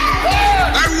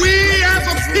that we as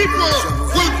a people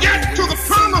will get to the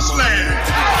promised land.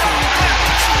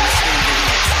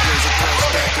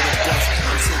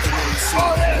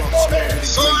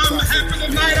 So I'm happy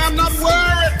tonight. I'm not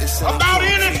worried about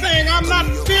anything. I'm not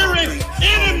fearing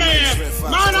any man.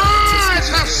 Mine eyes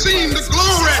have seen the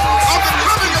glory of the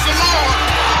coming of the Lord.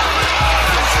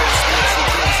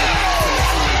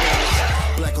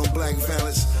 Black on black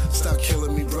violence, stop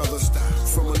killing me, brother.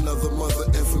 From another mother,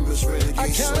 infamous renegade. I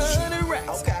count 100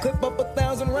 racks, clip up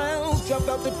 1,000 rounds, drop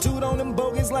out the toot on them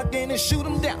bogeys, lock in and shoot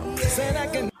them down. Said I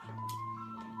can.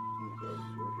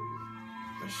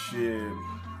 Shit.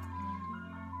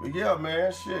 But yeah,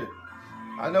 man, shit.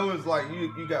 I know it's like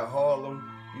you got Harlem,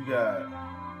 you got,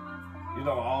 you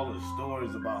know, all the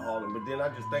stories about Harlem, but then I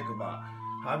just think about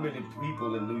how many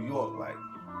people in New York, like,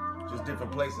 just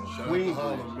different places. Shout out to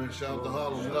Harlem, man. Shout out to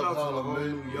Harlem. Love Harlem, man.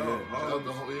 New York. Shout out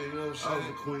to Harlem, you know what I'm I was saying?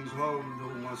 in Queens, Harlem,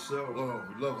 doing myself. Oh,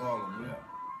 we love Harlem, man.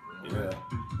 Yeah.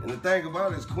 And the thing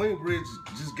about it is Queensbridge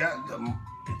just got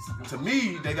to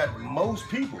me, they got the most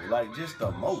people, like just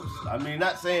the most. I mean,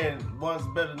 not saying one's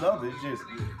better than others, it's just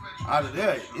out of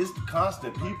there, it's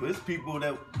constant people. It's people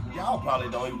that y'all probably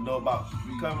don't even know about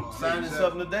signing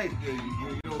something today. Yeah,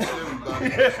 you don't know everybody.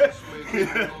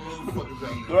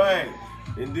 Right.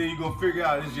 And then you gonna figure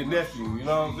out it's your nephew, you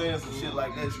know what I'm saying? Some shit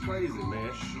like that's crazy,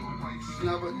 man.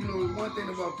 Now, but you know, one thing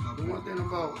about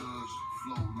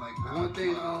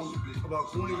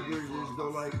Queensbridge is though,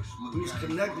 like, we was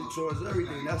connected towards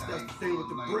everything. That's the thing with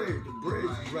the bridge. The bridge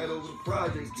is right over the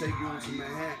projects, take you into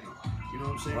Manhattan. You know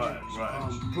what I'm saying?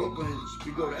 Right. Brooklyn,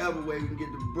 we go to Everway, we can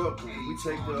get to Brooklyn. We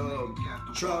take the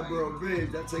Triborough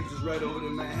Bridge, that takes us right over to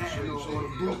Manhattan or to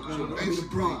Brooklyn, or the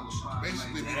Bronx.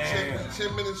 Basically,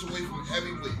 10 minutes away from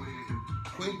everywhere.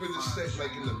 Queensbridge is set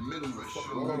like in the middle of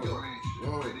fucking New York. You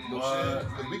know what I'm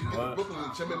saying? If we can get to Brooklyn in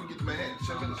 10 minutes, we get to Manhattan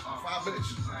 10 minutes, 5 minutes.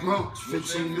 Bronx,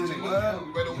 15 minutes. We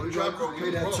right over the Triborough.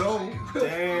 Pay that toll.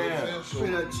 Damn.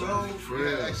 Pay that toll. We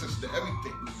had access to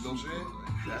everything. You know what I'm saying?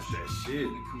 That's that shit.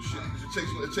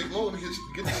 It takes longer to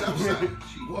get the south side.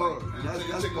 Word.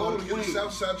 It takes longer to get the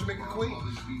south side Jamaica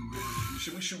Queens.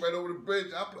 We shoot right over the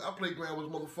bridge. Our playground was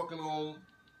motherfucking on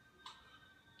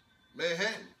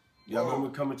Manhattan. Y'all remember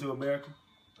Coming to America?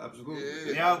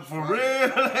 Absolutely. Yeah, for real?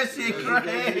 That shit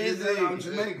crazy. I'm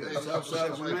Jamaica.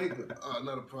 Southside Jamaica.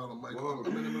 Not a problem, Mike.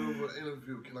 I'm in the middle of an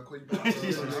interview. Can I call you back? They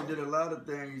did a lot of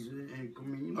things, and I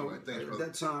mean, you know, at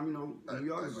that time, you know, New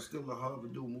York was still a hub to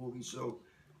do movies, so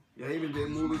they even did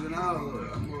movies in our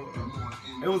hood.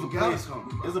 It was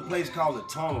a place called the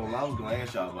Tunnel. I was gonna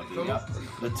ask y'all about that.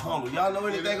 The Tunnel. Y'all know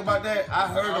anything about that? I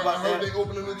heard about that. They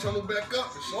opening the tunnel back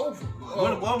up. It's over.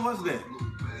 What was that?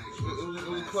 It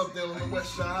was a club down on the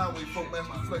west side highway, Folk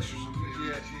Master Flex. You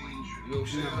know what I'm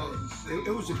saying?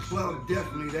 It was a club,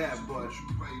 definitely that, but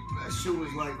that shit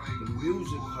was like the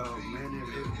music club, man.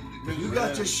 If you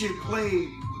got your shit played,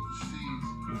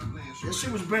 that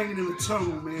shit was banging in the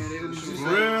tunnel, man. It was just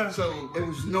it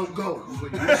was no go.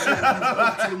 But that shit was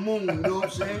up to the moon, you know what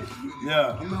I'm saying?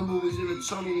 Yeah. I remember we was in the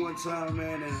tunnel one time,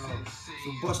 man, and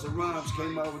some Busta Rhymes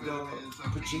came out with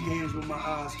Put Your Hands Where My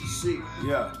Eyes Can See.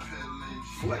 Yeah.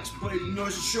 Flex played, you know,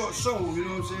 it's a short song, you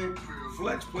know what I'm saying?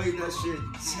 Flex played that shit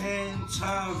 10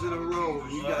 times in a row,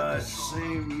 and you got the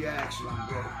same reaction,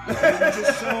 bro.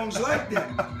 Just songs like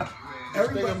that.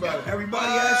 Everybody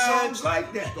has songs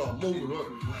like that. Start moving up.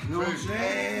 You know what I'm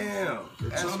saying?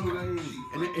 Damn.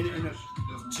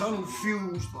 The tunnel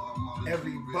fused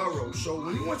every borough. So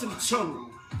when you went to the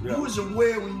tunnel, you was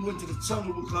aware when you went to the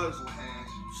tunnel because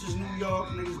this is New York,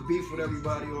 niggas beef with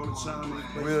everybody all the time.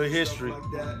 Real history.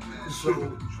 Like that.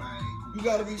 So you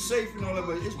gotta be safe and all that,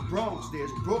 but it's Bronx,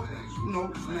 there's Brooklyn, you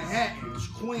know, it's Manhattan, it's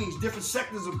Queens, different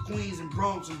sectors of Queens and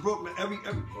Bronx and Brooklyn.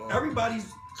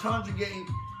 Everybody's conjugating,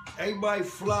 everybody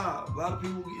fly, a lot of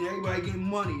people, everybody getting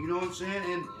money, you know what I'm saying?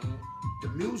 And the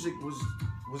music was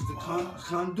was the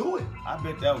conduit. I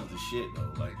bet that was the shit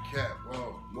though. Like Cap,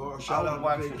 whoa. Whoa, shout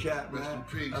out to Big Cap, Rest in man.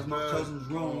 peace, That's my man. cousin's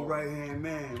room, right-hand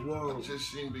man. Whoa. I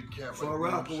just seen Big Cap. Far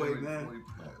Rockaway, man.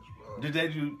 did they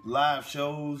do live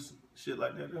shows, shit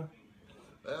like that though?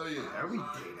 Hell yeah. Every day.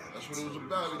 That's what it was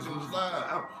about. It was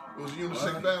live. It was a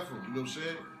unisex bathroom, you know what I'm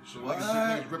saying? So I can see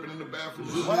niggas ripping in the bathroom.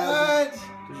 What?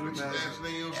 Rich ass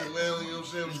nigga, you know what I'm saying? Well, you know what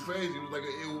I'm saying? It was crazy. It was like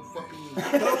an ill fucking...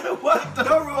 What the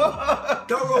fuck?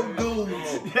 Thorough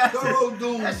dudes. Thorough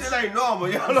dudes. That shit ain't normal.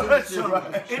 Y'all know that shit,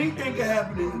 right? Anything can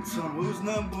happen in the tunnel. It was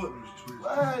nothing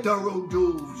but thorough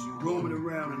dudes roaming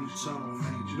around in the tunnel,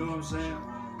 man. You know what I'm saying?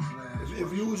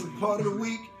 If you was a part of the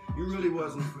week, you really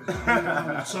wasn't in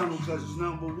the tunnel because it's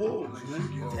nothing but wolves, man.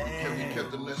 We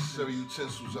kept the necessary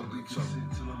utensils up in the tunnel.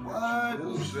 What? You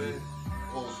know what I'm saying?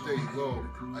 All day long.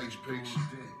 Ice picks,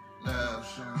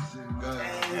 knives, guns.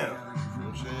 Damn. You know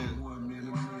what I'm saying?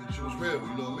 Shit was real, you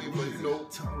know what I mean? But you know,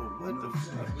 What the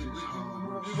fuck?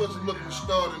 we wasn't looking to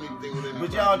start anything with anybody.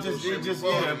 But y'all just,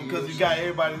 because you got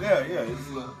everybody there, yeah.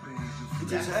 It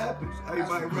just happens.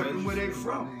 Everybody repping where they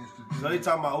from. So they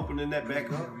talking about opening that back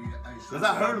up? Because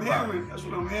I heard about it. That's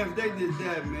what I'm hearing. If they did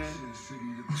that, man,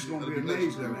 it's going to be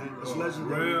amazing, man. It's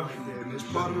legendary right there, man. It's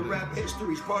part of the rap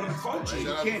history. It's part of the culture. You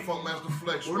Shout out to can't... Funk Master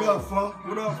Flex, What up, Funk?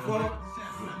 What up, Funk?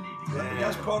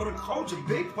 That's part of the culture,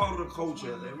 big part of the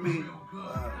culture. I mean,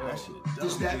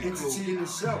 just that entity in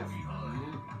itself.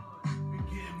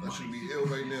 That should be ill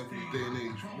right now for the day and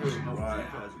age. Real. Right.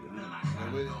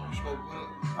 You smoke what?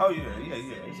 Oh, yeah.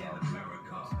 It's all good.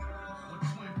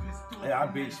 Yeah, I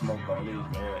big smoke on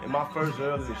these, man. In my first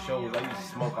earlier shows, I used to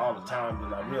smoke all the time,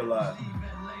 then I realized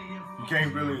you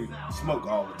can't really smoke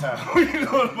all the time. You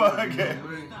know what I'm saying?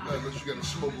 Unless you got a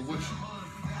smoker with you.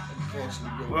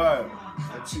 Constantly going. Right.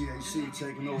 That THC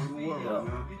taking over the world,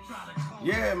 man.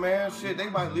 Yeah, man. Shit, they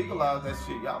might legalize that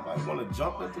shit. Y'all might want to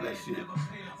jump into that shit.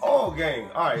 All gang.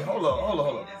 All right, hold up.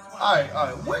 All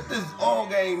right. What does all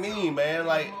gang mean, man?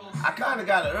 Like, I kind of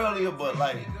got it earlier, but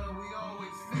like,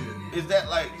 is that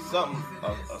like something,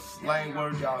 a slang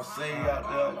word y'all say out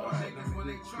there?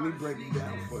 Let me break it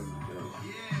down for you.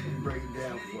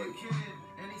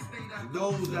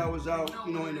 Those that was out,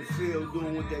 you know, in the field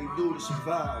doing what they do to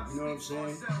survive, you know what I'm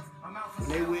saying? When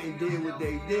they went and did what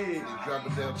they did, They drop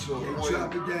it down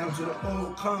to the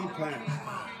oil compound.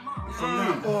 From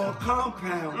that oil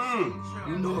compound,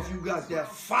 you know if you got that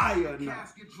fire or not.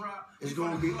 It's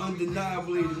gonna be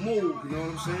undeniably moved, you know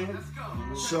what I'm saying?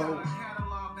 So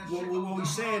what we're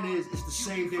saying is it's the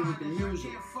same thing with the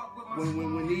music.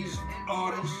 When these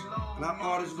artists, not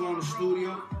artists go in the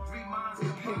studio, they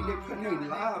putting their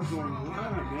lives on the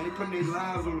line, man. They putting their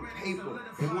lives on the paper.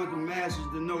 They want the masses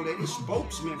to know they're the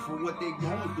spokesman for what they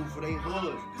going through for their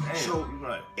hood. So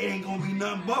it ain't gonna be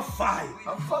nothing but fire.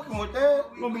 I'm fucking with that.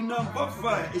 It's gonna be nothing but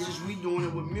fire. It's just we doing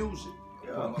it with music.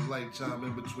 Yeah. My lifetime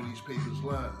in between these papers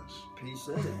lines. Peace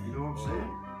out. You know what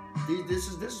I'm saying? This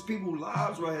is people's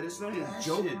lives right here. This ain't a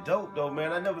joke. Shit dope though,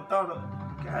 man. I never thought of.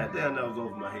 God damn, that was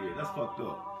over my head. That's fucked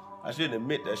up. I shouldn't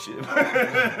admit that shit.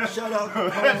 Shout out to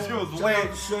that shit was way.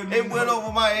 It went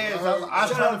over my head. So I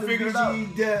was trying to figure it out.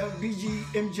 BG,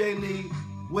 MJ Lee,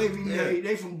 Wavy Nate.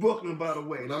 They from Brooklyn, by the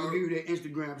way. I'll give you their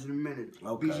Instagrams in a minute.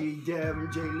 Okay. BG, Dab,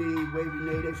 MJ Lee, Wavy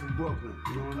Nate. They from Brooklyn.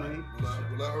 You know what I mean?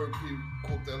 When I heard people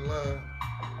quote that line,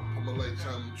 I put my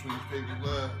lifetime between these papers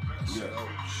lines. I said, oh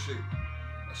shit.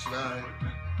 I said, I ain't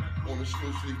on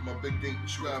exclusively for my big thing,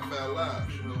 Scribe Foul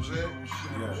Lives, you know what I'm saying?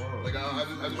 Yeah. Like, I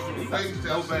just feel crazy.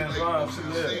 I said, like,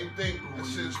 the same thing. That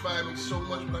shit inspired me so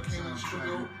much when I came in the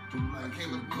studio. I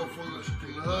came in from the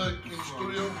hood, came in the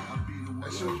studio.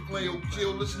 That shit was playing, yo,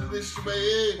 chill, listen to this shit right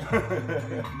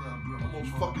here.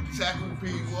 Almost fucking tackle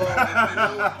people.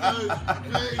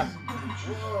 Crazy.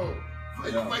 Whoa. How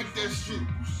you write that shit?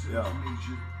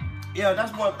 Yeah,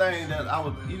 that's one thing that I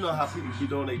would, you know how people be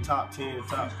doing their top 10,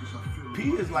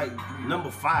 P is like number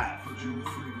 5.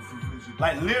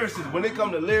 Like lyricists, when it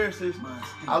come to lyricists,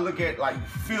 I look at like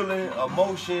feeling,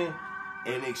 emotion,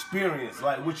 and experience,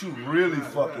 like what you really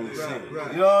fucking saying.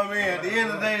 You know what I mean? At the end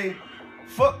of the day,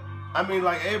 I mean,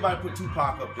 like everybody put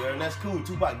Tupac up there, and that's cool.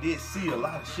 Tupac did see a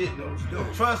lot of shit though.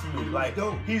 Trust me, like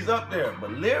he's up there.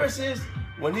 But lyricists,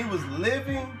 when he was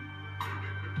living,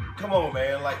 come on,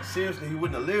 man. Like, seriously, he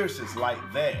wasn't a lyricist like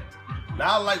that.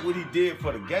 Now, I like what he did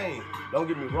for the game. Don't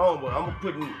get me wrong, but I'm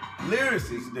putting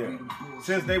lyricists there.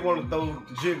 Since they want to throw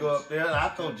Jigga up there, and I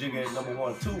throw Jigga at number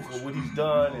 1, too, for what he's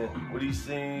done and what he's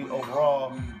seen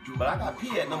overall. But I got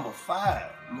P at number 5.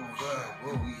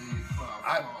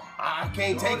 I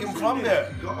can't take him from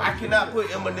there. I cannot put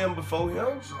Eminem before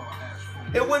him.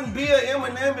 It wouldn't be an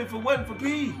Eminem if it wasn't for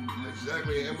P.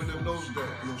 Exactly, Eminem knows that. You know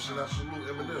what I'm saying? I salute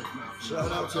Eminem.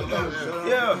 Shout out to them.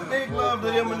 Yeah, big love to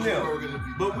Eminem.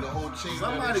 But the whole team.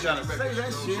 Somebody gotta say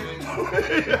that shit.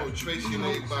 Tracy and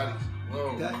everybody.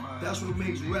 That's what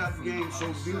makes rap game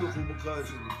so beautiful,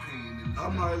 because I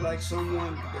might like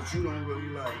someone that you don't really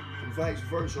like, and vice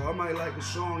versa. I might like a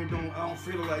song and I don't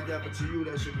feel it like that, but to you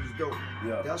that shit was dope.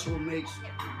 Yeah. That's what makes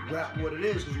rap what it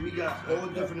is, because we got all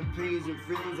different opinions and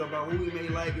feelings about who we may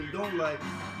like and don't like,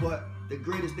 but the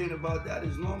greatest thing about that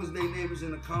is, as long as their name is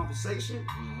in the conversation,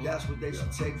 that's what they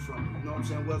should take from it. You know what I'm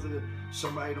saying? Whether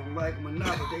somebody don't like them or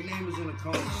not, but their name is in the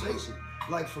conversation.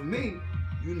 Like for me,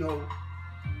 you know,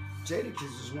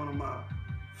 Jadakiss is one of my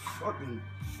fucking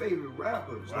favorite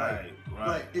rappers. Right.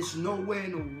 Like it's nowhere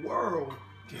in the world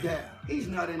that he's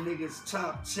not in niggas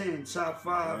top 10, top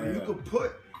 5, and you could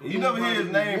put. You never hear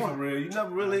his name for real. You never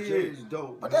really hear it.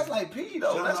 Dope. But that's like P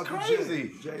though. Shout That's out to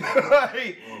crazy. Jay.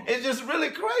 Like, it's just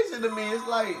really crazy to me. It's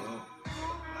like,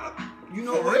 you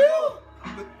know for what? real?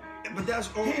 But that's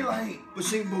all. He like. But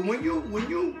see, but when you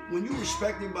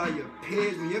respected by your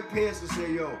peers, when your peers can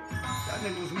say, yo, that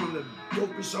nigga was one of the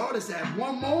dopest artists at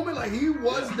one moment, like he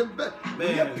was the best.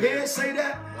 When your peers say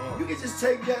that, you can just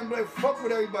take that and be like, fuck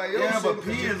with everybody else. Yeah, but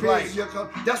P is like,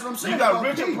 that's what I'm saying. You got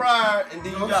Richard Pryor and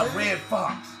then you got Red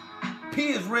Fox.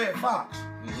 P is Red Fox.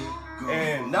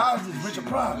 And Nas is Richard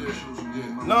Pryor. You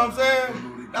know what I'm saying?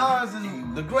 Nas is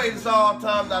the greatest of all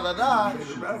time,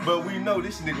 but we know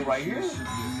this nigga right here.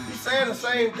 He's saying the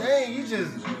same thing. He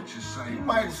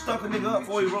might have stuck a nigga up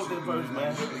before he wrote that verse,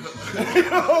 man. You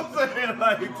know what I'm saying?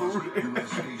 Like, for real.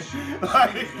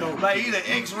 Like he the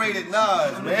X-rated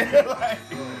Nas, man. Like,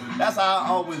 that's how I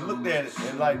always looked at it.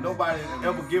 And like, nobody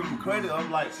ever give him credit.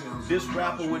 I'm like, this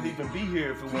rapper wouldn't even be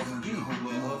here if it wasn't P. You know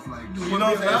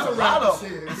what I'm saying? It's a lot of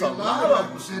them. It's a lot of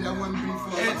them. It's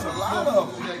a lot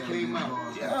of them that came out.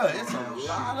 Yeah, it's a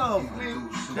lot of them.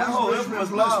 That whole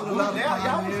influence law,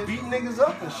 y'all was beating niggas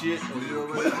up and shit. That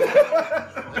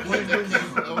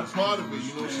was part of it,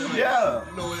 you know what I'm saying? Yeah.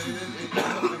 You know,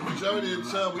 the majority of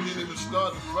the time we didn't even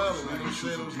start the problem, you know what I'm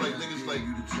saying? It was like niggas like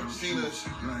seen us,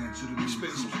 we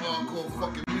spit some hardcore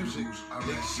fucking music,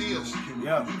 they see us,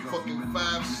 yeah. We fucking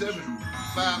 5'7",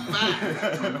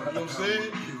 5'5", you know what I'm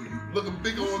saying? Looking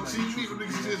bigger on TV when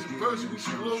niggas see us in person, we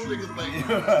some little niggas like,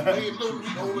 they ain't little, we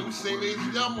older the same age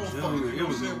as y'all motherfuckers, you know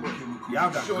what I'm saying? But y'all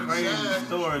got crazy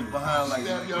stories behind like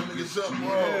stab y'all niggas up,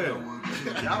 bro.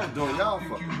 Yeah. Y'all doing y'all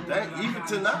fucking that even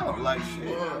to now, like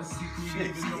shit.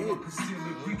 Shit,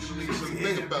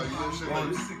 Think about it, you know what I'm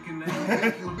saying?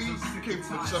 We came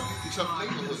from a tough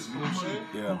neighborhood, you know what I'm saying?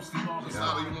 Yeah. It's a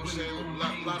lot of, you know what I'm saying, a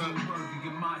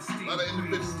lot of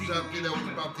individuals out there that was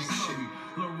about this shit.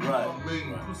 Right.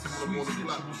 Man, people on the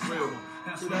block was real.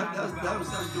 So that's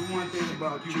the one thing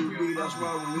about QB. That's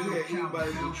why when you hear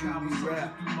anybody from QB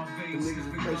rap, the niggas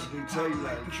will basically tell you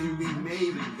like QB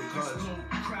made it because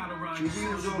QB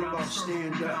was all about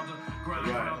stand up. Right.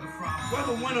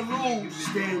 Whether win or lose,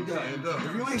 stand up.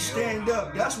 If you ain't stand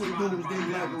up, that's what dudes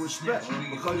didn't like to respect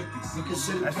because you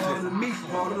consider part of the meat,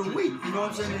 part of the week. You know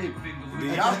what I'm saying?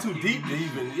 Y'all too deep to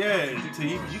even,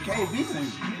 you can't beat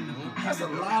me. That's a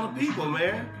lot of people,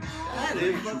 man. That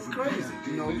is fucking crazy.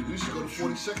 You know, we used to go to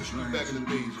 42nd Street back in the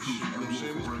days. You know what I'm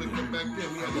saying? We used to click up back then.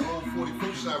 We had the whole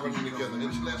 41st side running together.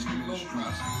 International Loan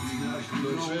Price. You know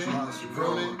what I'm saying?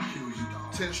 Vernon,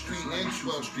 10th Street and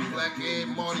 12th Street. Black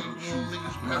Ed, Marty, you know,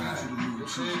 niggas, Perry. You know what I'm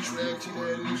saying? Trag,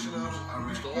 T-Dad, we used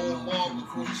to all mob the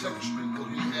 42nd Street because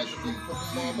we had to go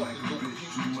fucking mob up and go compete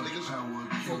with these niggas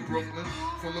from Brooklyn,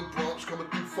 from the Bronx, coming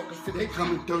through fucking 50. They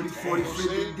coming 30, 40,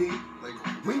 50 deep.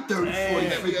 We 30, 40,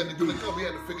 50 we had to click up. We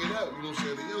had to figure it out. You know what I'm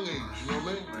saying? At a young age. You know what I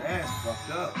mean? That's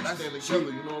fucked up. Stand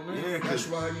together. You know what I mean? Yeah, that's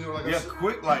why, you know, like I said,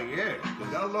 quick, like, yeah.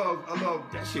 I love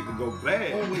that shit could go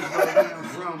bad. Always where I'm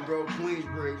from, bro,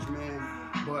 Queensbridge, man.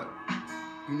 But,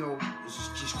 you know, this is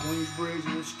just Queensbridge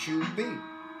and it's QB.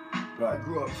 Right. I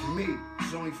grew up, for me,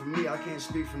 it's only for me, I can't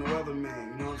speak for no other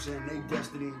man, you know what I'm saying? They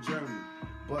destiny and journey.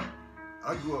 But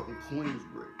I grew up in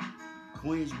Queensbridge.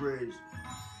 Queensbridge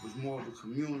was more of a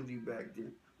community back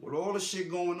then. With all the shit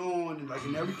going on, and like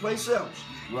in every place else,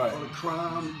 right? All the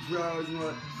crime, the drugs, and all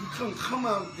that, you couldn't come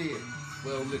out there.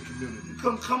 Well-lit community. You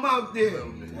couldn't come out there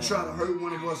and try to hurt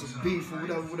one of us or beef or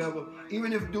whatever.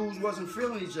 Even if dudes wasn't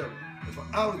feeling each other. If an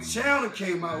out-of-towner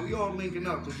came out, we all linking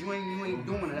up, because you ain't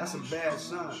doing it. That's a bad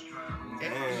sign.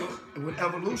 And with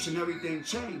evolution, everything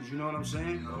changed, you know what I'm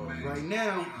saying? Right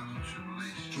now,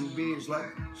 QB is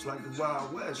like the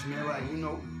Wild West, man. Like, you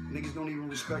know, Niggas don't even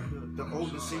respect the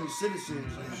older senior citizens.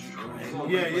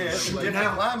 Yeah, it's a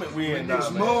different climate we in now.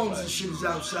 There's moms and shit is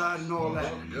outside and all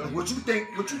that. Like, what you think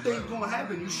gonna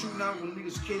happen? You shooting out when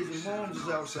niggas' kids and moms is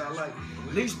outside. Like,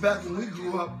 at least back when we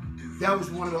grew up, that was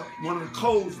one of the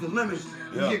codes, the limits.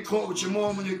 You get caught with your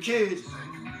mom and your kids.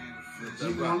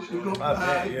 We're gonna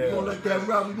let that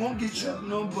ride. We're gonna get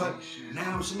you, but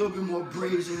now it's a little bit more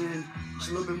brazen and it's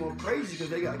a little bit more crazy because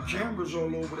they got cameras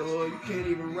all over the hood. You can't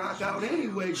even rock out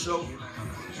anyway, so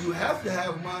you have to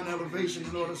have mind elevation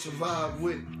in order to survive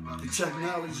with the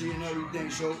technology and everything.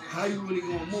 So how you really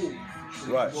gonna move?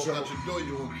 Right. Walk out your door,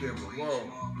 you on camera.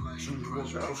 Wow. As soon as you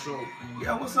walk out, so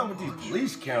yeah, what's up with these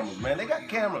police cameras, man? They got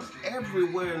cameras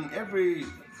everywhere in every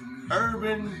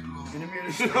urban. You know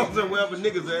what I'm saying? Wherever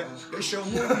niggas at. They show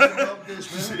movies about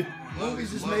this, man.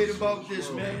 Movies is made about this,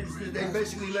 man. They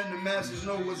basically letting the masses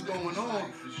know what's going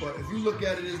on. But if you look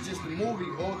at it as just a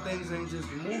movie, all things ain't just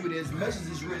a movie. There's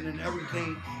messages written in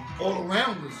everything all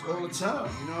around us, all the time.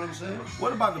 You know what I'm saying?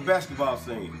 What about the basketball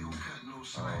scene?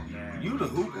 Oh, man. You the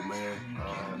hooper, man.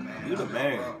 Oh, man. You the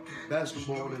man.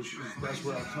 Basketball, that's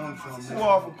where I come from, man. Who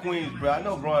off of Queensbridge? I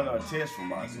know Brian Artest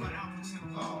from out there.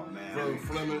 Oh, man. Vern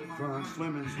Fleming. Vern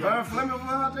Fleming from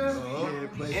out there? Yeah,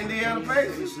 played Indiana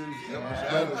Pacers.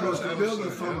 Right across the building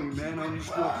from me, man. On the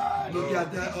school. Look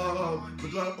at that,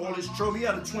 all this trophy. He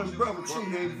had a twin brother, too,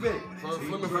 named Vic. Vern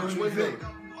Fleming from Twin Vic.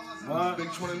 What?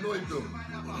 Big 20 Noy building.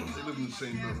 They live in the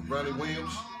same building. Brownie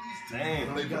Williams.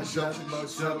 Damn. They got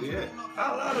about yeah. A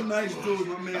lot of nice dudes,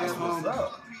 my man. That's what's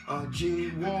up.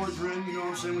 Gene Wardren, you know what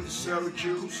I'm saying, with the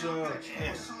Syracuse. A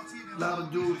lot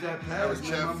of dudes that passed,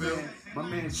 man. My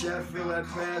man Chatfield that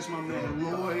passed, my man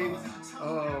Roy.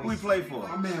 Who he play for?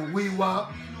 My man Wee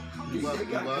Wop. They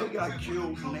got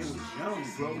killed when they was young,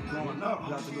 bro. Growing up,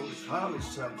 got to go to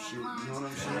college type shit. You know what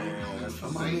I'm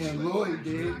saying? My man Lloyd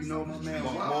did. You know, my man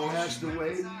Wop passed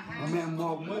away. My man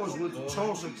Mark Morris went to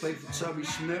Tulsa, played for Tubby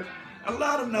Smith. A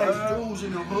lot of nice dudes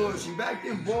in the hood. See, back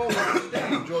then, ball was the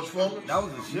thing. George Foreman? That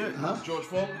was the shit. Huh? George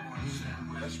Foreman?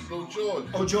 That's Bill George.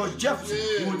 Oh, George Jefferson.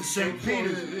 Yeah, he went to St.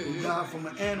 Peter's. He died from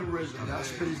an aneurysm. I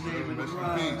spit his name in the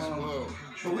rhyme.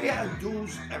 But we had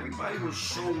dudes. Everybody was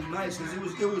so nice because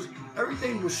it was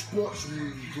everything was sports when we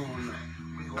were growing up.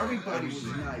 Everybody was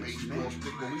nice, man.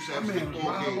 I mean,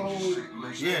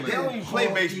 yeah, they don't even play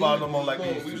baseball no more like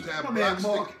this. We used to have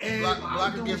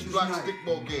block against block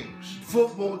stickball games.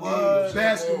 Football games,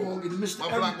 basketball games,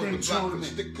 My block was the block for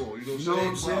stickball, you know what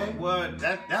I'm saying? What?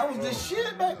 That was the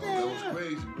shit back then. That was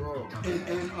crazy, bro.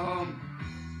 And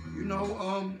you know,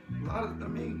 a lot of,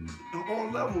 on all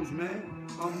levels, man.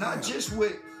 Not just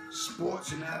with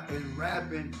sports and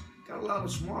rapping. Got a lot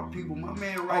of smart people. My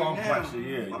man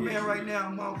man right now,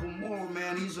 Malcolm Moore,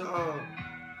 man, he's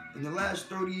in the last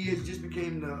 30 years just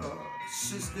became the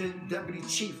assistant deputy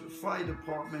chief of fire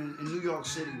department in New York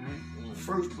City, man.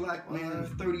 First black man in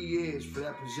 30 years for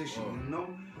that position, you know?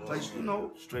 Like, you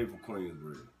know. Straight from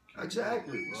Queensbridge.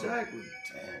 Exactly. Damn.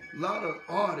 A lot of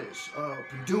artists,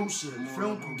 producers,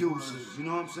 film producers, you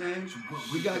know what I'm saying?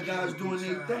 We got guys doing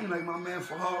their thing, like my man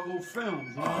Fajardo Films,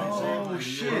 you know what I'm saying? Oh,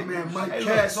 shit. My man Mike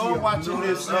Cassio.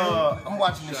 So I'm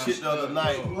watching this shit the other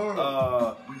night.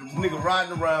 Nigga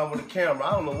riding around with a camera.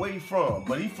 I don't know where he from,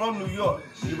 but he from New York.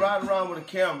 He riding around with a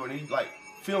camera and he like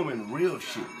filming real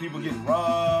shit. People getting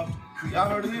robbed. Y'all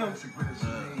heard of him?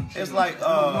 It's like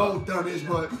I don't know what that is,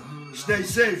 but stay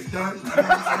safe, Don.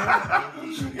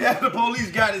 Yeah, the police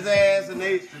got his ass and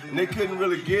they couldn't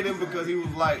really get him because he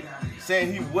was like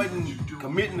saying he wasn't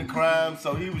committing the crime,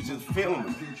 so he was just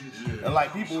filming. And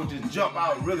like people would just jump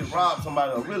out and really rob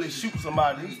somebody or really shoot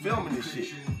somebody. He's filming this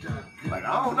shit. Like,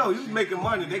 I don't know, he was making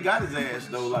money. They got his ass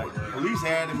though. Like, police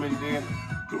had him and then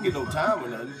he didn't get no time or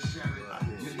nothing.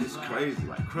 It's crazy.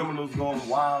 Like criminals going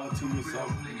wild too or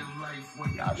something.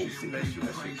 Y'all didn't see that shit.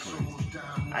 That shit crazy.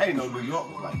 I ain't know New York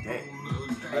was like that.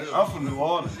 I'm from New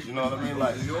Orleans, you know what I mean?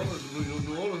 Like New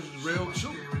Orleans is real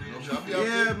too.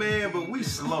 Yeah, man, but we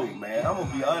slow, man. I'm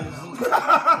gonna be honest.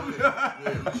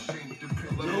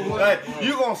 Like,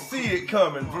 you gonna see it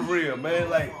coming for real, man.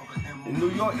 Like in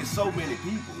New York, it's so many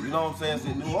people. You know what I'm saying? So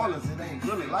in New Orleans, it ain't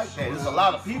really like that. There's a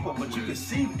lot of people, but you can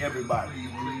see everybody.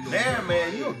 There,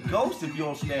 man, you're a ghost if you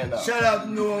don't stand up. Shout out to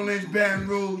New Orleans, Baton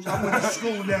Rouge. I went to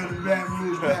school down in Baton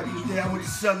Rouge back in the day. I went to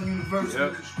Southern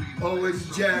University. Always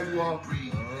a Jaguar.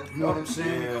 You know what I'm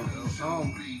saying? Yeah.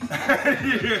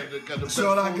 That's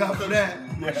all I got for that.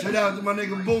 Shout out to my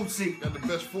nigga Bootsy. Got the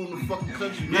best food in the fucking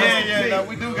country. Yeah,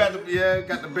 we do got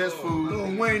the best food.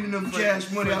 Lil Wayne and them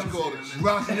Cash Money. I was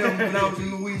rocking them when I was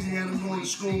in Louisiana going to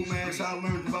school, man. That's how I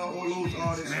learned about all those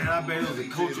artists. Man, I bet it was a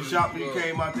culture shock when you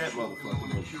came out that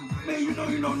motherfucker. Man,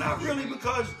 you know, not really,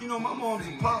 because, you know, my moms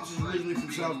and pops is originally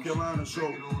from South Carolina,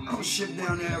 so I was shipped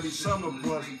down there every summer,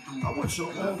 plus I went to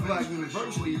all black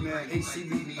university, man,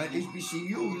 HBCU,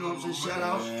 you know what I'm saying? Shout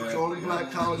out to all the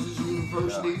black colleges and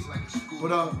universities.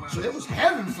 But, so it was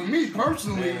heaven for me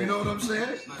personally, you know what I'm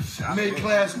saying? Made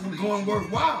class going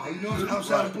worthwhile, you know,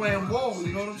 outside of playing ball,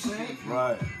 you know what I'm saying?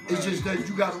 Right. It's just that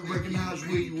you gotta recognize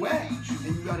where you at,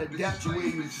 and you gotta adapt to where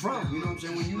you from, you know what I'm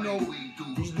saying? When you know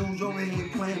these dudes over here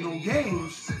ain't playing no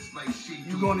games,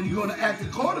 you're gonna act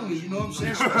accordingly, you know what I'm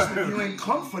saying? Especially if you ain't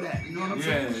come for that, you know what I'm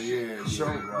saying? Yeah. So,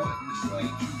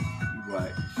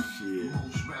 right. Shit.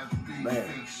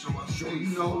 Man. So,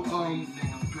 you know,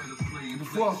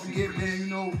 before I forget, man, you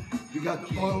know, we got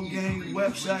the Oil Gang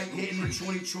website hitting in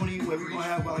 2020 where we're gonna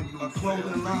have our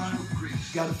clothing line.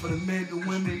 Got it for the men, the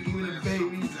women, even the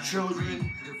babies, the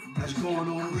children. That's going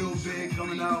on real big,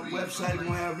 coming out. Website, we're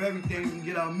gonna have everything. We can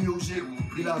get our music,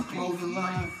 get our clothing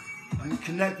line. And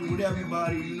connecting with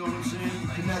everybody, you know what I'm saying? You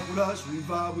connect with us, we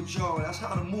vibe with y'all. That's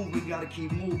how the movement gotta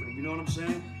keep moving, you know what I'm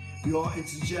saying? We all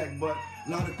interject, but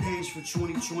a lot of things for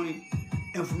 2020.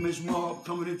 Infamous Mob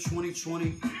coming in 2020.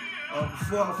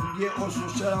 Before I forget, also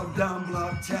shout out Down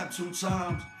Block, Tap 2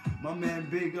 times. My man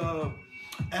Big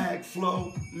Ag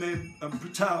Flow, man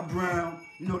Ty Brown,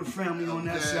 you know the family on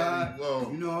that side.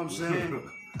 You know what I'm saying?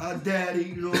 Our daddy,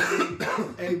 you know what I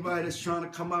mean? Everybody that's trying to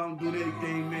come out and do their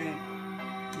thing, man.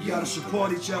 We gotta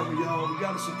support each other, y'all. We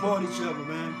gotta support each other,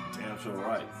 man. Damn sure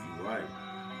right. You right.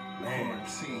 Man,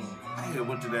 I had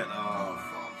went to that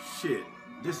shit.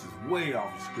 This is way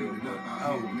off the script, but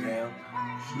oh damn.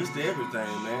 Mr.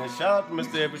 Everything, man. Shout out to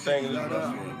Mr. Everything in this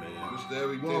restaurant, man. Mr.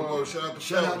 Everything, well, shout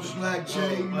out to Black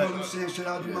J, you know what I'm saying? Shout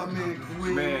out to my man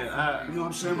Kareem. Man, you know what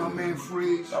I'm saying? My man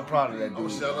Freeze. I'm proud of that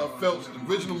dude. Shout out Phelps, the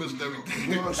original Mr.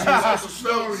 Everything. It's a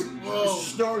story. It's a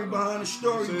story behind the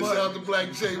story. So shout out to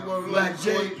Black J. Black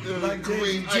J is a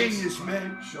genius,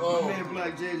 man. My man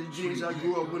Black J is a genius. I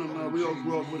grew up with him. We all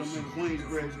grew up with him in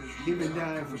Queensbridge. He been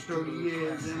down there for 30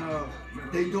 years, and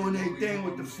they doing their thing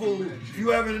with the food. If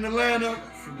you ever in Atlanta,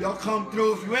 y'all come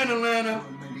through. If you in Atlanta,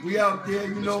 we out there,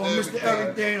 you know, on Mr.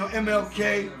 Everything, on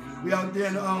MLK. We out there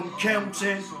in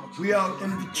Campbellton. We out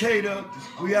in Decatur.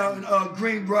 We out in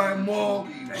Greenbrier Mall.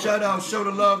 Shout out, show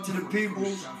the love to the people.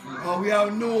 We out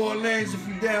in New Orleans. If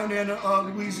you down there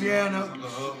in Louisiana,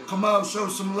 come out, show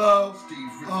some love.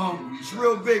 It's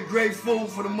real big, great food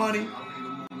for the money.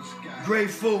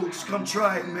 Great food, just come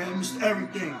try it, man. Mr.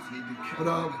 Everything.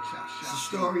 But it's a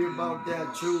story about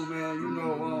that too, man. You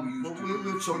know, but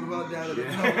we'll talk about that at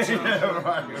another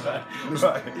time.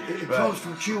 Right. It comes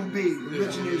from QB. It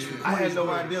originates from Queensbridge. I had no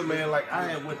idea, man. Like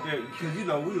I had went there because you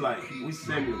know we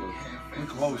similar, we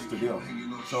close to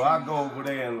them. So I go over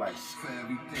there and like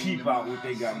peep out what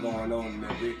they got going on in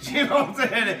that bitch. You know what I'm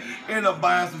saying? End up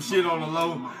buying some shit on the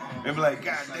low and be like,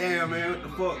 God damn, man, what the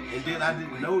fuck? And then I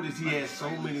didn't notice he had so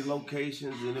many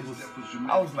locations, and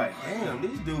I was like, damn,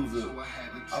 these dudes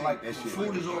I like that shit.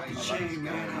 Food is off the chain,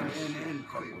 man.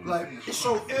 And like, it's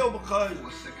so ill because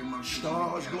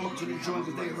stars go up to the joint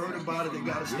because they heard about it. They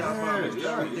gotta stop out and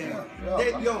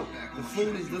everything. Yo, the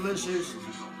food is delicious.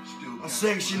 I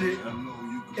sanction it.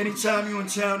 Anytime you're in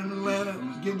town in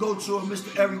Atlanta, you go to a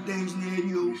Mr. Everything's near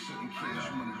you.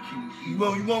 You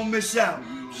won't miss out.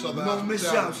 You won't miss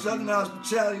out. Southern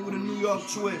hospitality with a New York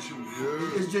twist.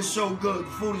 It's just so good.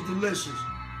 The food is delicious.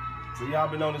 So y'all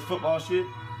been on this football shit?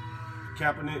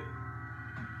 Capping it?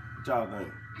 What y'all think?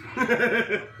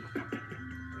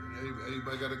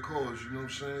 Everybody got a cause, you know what I'm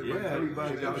saying? Yeah,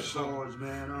 everybody got a cause,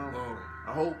 man.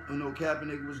 I hope, you know,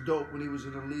 Kaepernick was dope when he was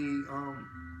in the league.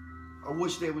 I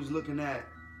wish they was looking at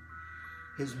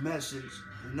his message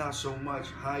and not so much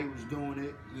how he was doing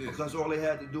it, because all they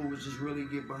had to do was just really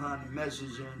get behind the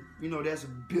message, and you know that's a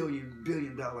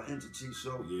billion dollar entity,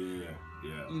 so you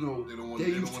know they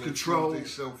used to control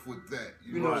themselves with that,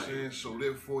 you know what I'm saying? So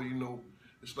therefore, you know,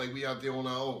 it's like we out there on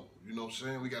our own, you know what I'm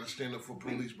saying? We got to stand up for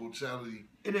police brutality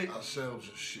ourselves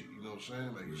and shit, you know what I'm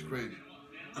saying? Like it's crazy.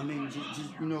 I mean, just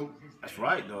you know. That's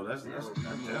right, though. That's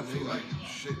definitely like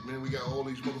shit, man. We got all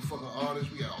these motherfucking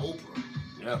artists. We got Oprah.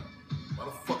 Yeah. Why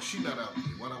the fuck she not out there?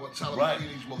 Why Tyler right.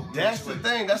 These motherfuckers? That's the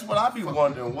thing. That's what I be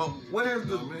wondering. Well, where's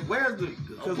the?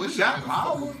 Because we got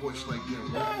power. Voice like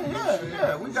them,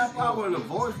 yeah. We got power in the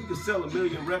voice. We can sell 1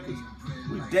 million records.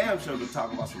 We damn sure can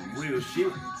talk about some real shit.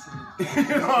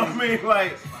 You know what I mean?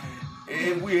 Like,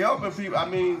 And we helping people. I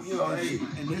mean, you know, hey.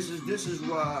 And this is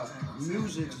why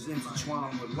music is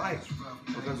intertwined with life,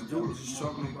 because dudes is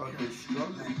talking about their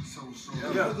struggle.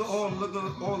 Yeah. Look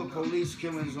at all the police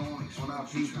killings on our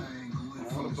people,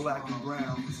 all the black and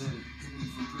browns, and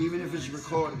even if it's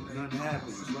recorded, nothing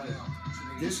happens. Like,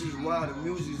 this is why the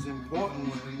music is important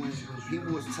when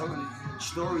people is telling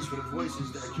stories for the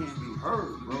voices that can't be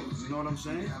heard, bro. You know what I'm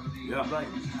saying? Yeah. Like,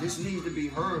 this needs to be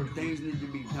heard. Things need to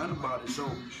be done about it. So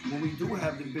when we do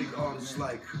have the big artists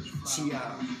like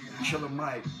T.I., Killer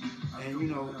Mike, and, you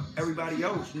know, everybody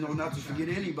else, you know, not to forget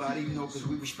anybody, you know, because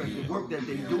we respect the work that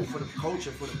they do for the culture,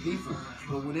 for the people.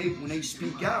 But when they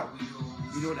speak out,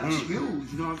 you know, that's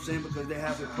huge, you know what I'm saying? Because they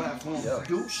have the platform to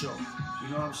do so. You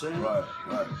know what I'm saying? Right.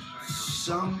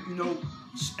 Some, you know,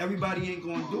 everybody ain't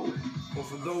gonna do it. But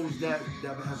for those that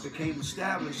have became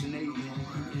established and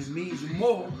it means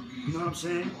more, you know what I'm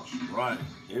saying? Right.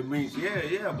 It means,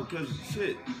 yeah, because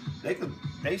shit,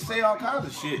 they say all kinds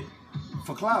of shit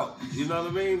for clout. You know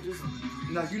what I mean? Just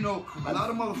like, you know, a lot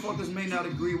of motherfuckers may not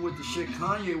agree with the shit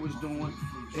Kanye was doing,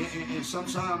 and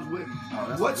sometimes with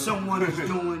what someone is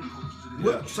doing.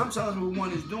 Sometimes what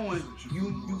one is doing, you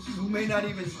may not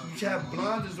even have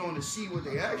blinders on to see what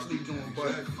they actually doing.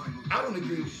 But I don't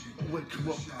agree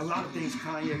with a lot of things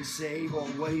Kanye say or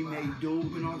what he may do.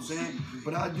 You know what I'm saying?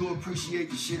 But I do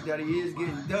appreciate the shit that he is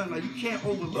getting done. Like, you can't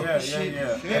overlook the shit.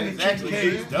 And it's actually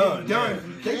getting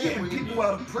done. They getting people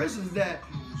out of prisons that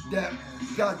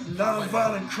got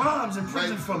non-violent crimes in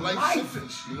prison for life.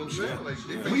 You know what I'm saying?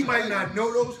 Like, we might not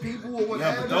know those people or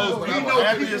whatever. But those we people know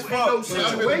happy people as in fuck. those I've been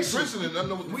in situations. prison and I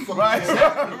know what the fuck.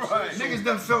 Right. Niggas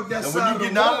done felt that And side when you of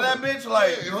get the out of that bitch,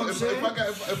 like, Yeah, you know what I'm saying?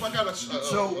 if I got an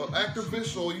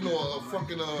activist or, you know, a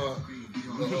fucking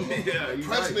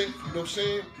president, you know what I'm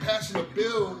saying, passing a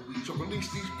bill to release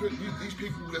these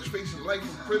people that's facing life in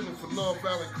prison for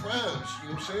non-violent crimes, you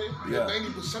know what I'm saying? Yeah.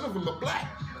 90% of them are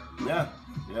black. Yeah.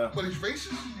 But he's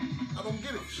racist? I don't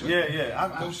get it. Son. Yeah.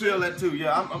 I feel that too.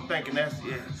 Yeah, I'm thinking that's,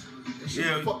 That's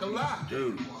a fucking lie.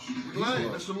 Dude.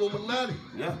 Lying. That's the Illuminati.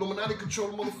 Yeah. Illuminati control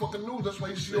the motherfucking news. That's why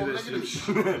you see all negative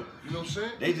shit. You know what I'm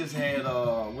saying? They just had,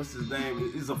 what's his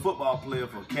name? He's a football player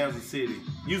for Kansas City.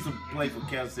 Used to play for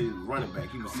Kansas City, running back.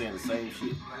 He was saying the same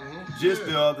shit. Just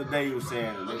the other day he was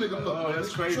saying, That nigga, look, oh,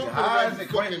 that's crazy. Trump How is it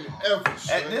crazy? Ever,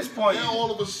 At this point, now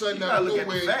all of a sudden, you out gotta of look at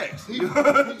the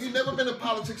nowhere, facts. he never been in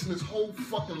politics in his whole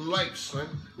fucking life, son.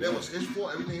 That was his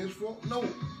fault. Everything his fault? No.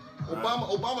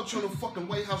 Obama turned the fucking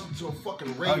White House into a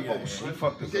fucking rainbow, son.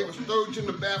 He gave us third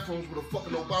gender bathrooms with a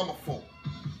fucking Obama phone.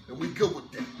 And we good with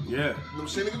that. Yeah. You know what I'm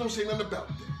saying? Niggas don't say nothing about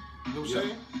that. You know what I'm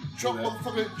saying? Trump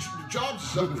motherfucking, the jobs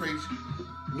is up crazy. You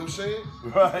know what I'm saying?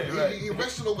 Right. He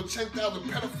arrested over 10,000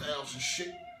 pedophiles and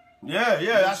shit. Yeah, You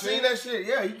know what I I'm seen saying? that shit.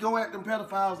 Yeah, he go at them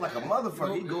pedophiles like a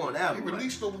motherfucker. He going out. He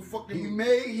released over fucking. He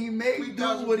may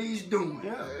do what he's doing.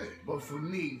 Yeah. But for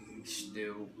me, he's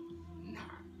still not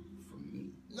for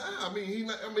me. Nah, I mean, he.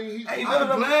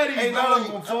 I'm glad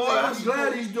he's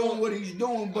glad he's doing what he's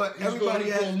doing, but everybody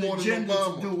has an agenda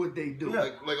to do what they do. Yeah.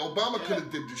 Like Obama could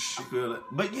have did this shit. I feel it.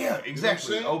 But yeah,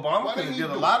 exactly. You know what I'm saying? Obama Why could have didn't did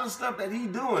he a do lot of stuff that he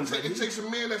doing. It takes a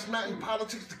man that's not in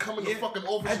politics to come in the fucking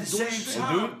office At and the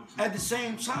do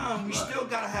same shit. time, we still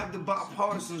gotta have the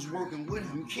bipartisans working with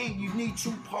him. You need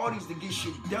two parties to get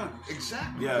shit done.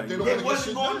 Exactly. Yeah, They don't They wanna get wasn't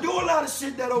shit gonna done. do a lot of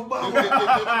shit that Obama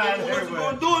wasn't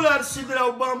gonna do a lot of shit that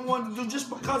Obama wanted to do just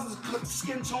because of the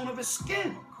skin tone of his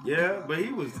skin. Yeah, but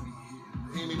he was.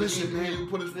 Listen, man.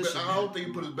 I don't think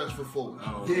he put his best foot forward.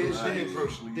 There's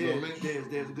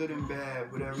good and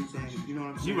bad with everything. You know what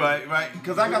I'm saying? You right.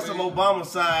 Because I got some Obama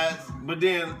sides, but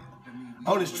then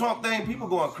on this Trump thing, people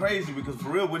going crazy because for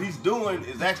real, what he's doing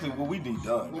is actually what we need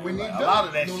done. What we need like, done. A lot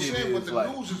of that you know shit what I'm saying? is But the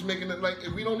like, news is making it like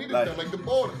we don't need it like- done, like the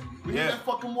border. We need Yeah. that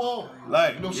fucking wall.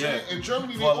 Like, you know what I'm yeah. saying? In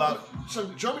Germany, For a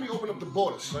lot Germany opened up the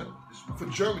border, son. For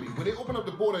Germany, when they opened up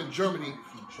the border in Germany,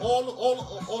 all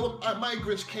of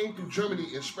migrants came through Germany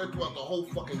and spread throughout the whole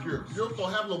fucking Europe. Europe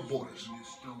don't have no borders.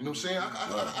 You know what I'm saying?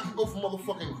 I can go from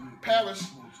motherfucking Paris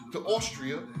to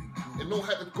Austria and don't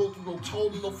have to go through no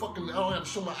toll, no fucking. I don't have to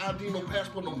show my ID, no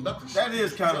passport, no nothing. that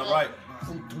is kind of right.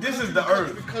 From This country is the to country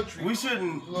earth. to country. We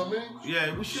shouldn't. You know what I mean?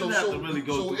 Yeah, we shouldn't have to really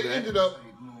go so through it that. ended up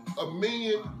 1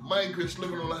 million migrants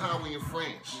living on the highway in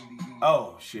France.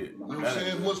 Oh shit. You know what I'm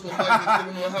saying? Muslim migrants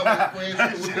living on the highway in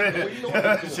France. You know what they're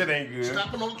That doing. shit ain't good.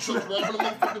 Stopping on the trucks, robbing the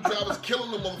motherfucking drivers,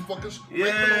 killing the motherfuckers. Yeah,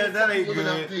 raping the that ain't motherfucking women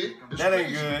good. out there. It's That ain't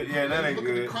crazy. good. Yeah, that ain't Look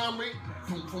good. at the crime rate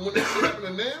from when they shit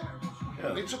happening now. Yeah.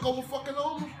 They took over fucking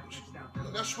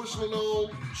that's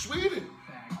Switzerland, Sweden.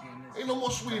 Ain't no more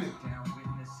Sweden.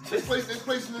 There's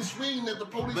places in Sweden that the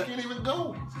police can't even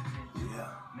go. Yeah.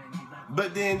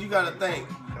 But then you gotta think,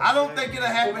 I don't think it'll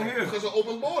happen here because of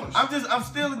open borders. I'm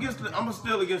still against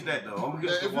that though. I'm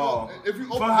against the wall. If you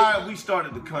for how we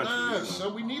started the country. Nah,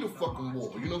 son, we need a fucking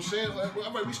war. You know what I'm saying? Like,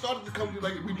 all right, we started the country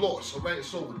like we lost. All right,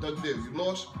 it's over. Done deal. You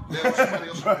lost. Now somebody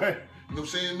else. Right. You know what I'm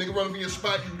saying? Nigga run to your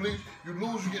spot. You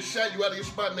lose. You get shot. You out of your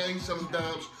spot. Now he's selling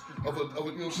dimes of a you know what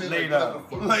I'm saying? Lay down.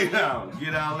 Lay down.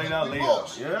 Get down. Lay down. Lay down.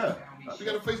 Yeah. We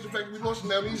gotta face the fact that we lost, and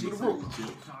now he's gonna rule. You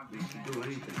know what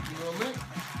I mean?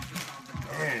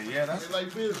 Man, yeah, that's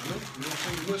like business, man. You know what I'm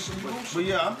saying? You win some, you lose. But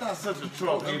yeah, I'm not such a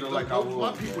Trump hater like I was.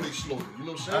 My people, they slaughtered. You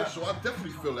know what I'm saying? So I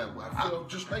definitely feel that way. I feel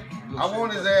just like you. You know I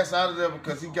want his ass out of there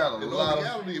because he got a lot of. In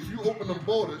reality, if you open the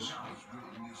borders,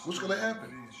 what's gonna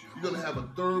happen? You're gonna have a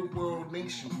third world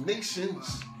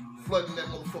nations flooding that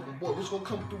motherfucking border. What's gonna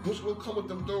come through? What's gonna come with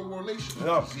them third world nations?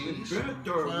 Yeah.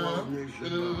 Third world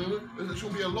nation. It's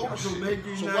gonna be a local shit. Make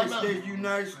the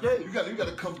United States. You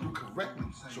gotta come through correctly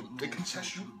so they can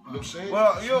test you. You know what I'm saying?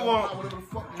 Well, you don't want.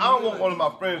 I don't want one of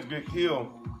my friends get killed,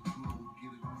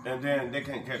 and then they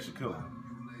can't catch the killer.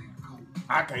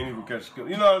 I can't even catch the killer.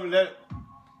 You know what I mean? That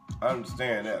I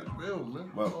understand that. It's real,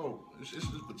 man. Well, it's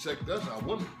just protect us, our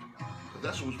women.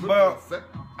 That's what's really well,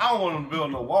 affecting. I don't want to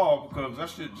build no wall because that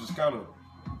shit just kind of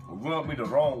rubbed me the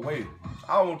wrong way.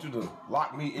 I don't want you to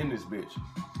lock me in this bitch.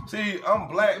 See, I'm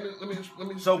black. Let me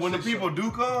so when the people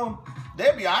do come,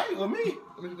 they be alright with me.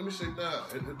 Let me say now.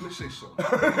 Let me say something.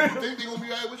 You think they gonna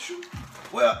be alright with you?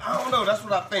 Well, I don't know. That's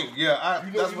what I think. Yeah,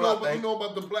 that's what I think. You know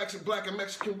about the black and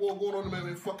Mexican war going on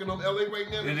in fucking LA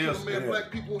right now? It is. Black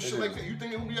people and shit like that. You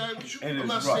think they gonna be alright with you? I'm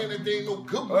not saying that they ain't no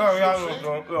good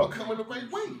ones. But come in the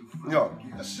right way. Yeah.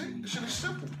 That's it. This shit is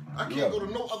simple. I can't go to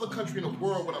no other country in the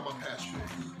world without my passport.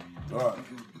 All right.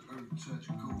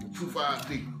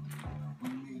 2-5-D.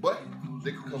 But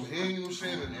they can come here, you know what I'm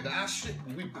saying, and our shit,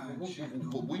 we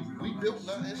built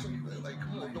now, like,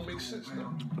 come on, it don't make sense,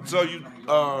 though. So you,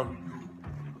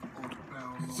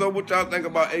 so what y'all think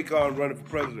about Akon running for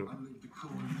president?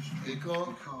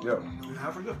 Akon? Yeah. In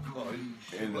Africa? Oh,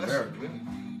 in America.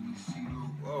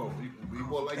 Oh, he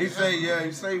bought like he say he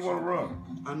want to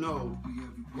run. I know.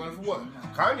 Running for what?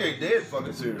 Kanye dead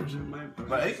fucking serious.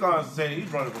 But Akon said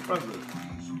he's running for president.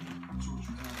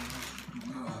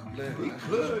 Man, he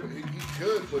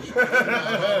could, but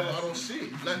I don't see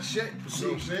it. Not yet.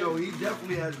 You know, he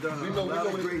definitely has done a lot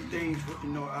of great things,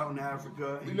 out in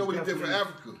Africa. We know what he did for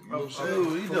Africa. You know what I'm saying?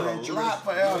 Dude, he done a lot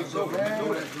for Africa, man.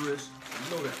 You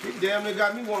know that. He damn near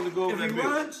got me wanting to go over there. If he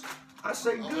runs, I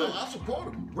say good. I support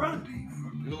him. Run.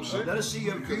 You know what I'm saying? Let us see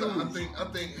your views. I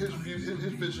think his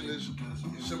vision is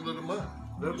similar to mine.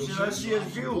 Let's see his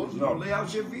views. Lay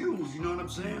out your views. You know what I'm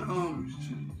saying?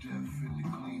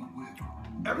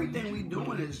 Everything we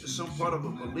doing is some part of a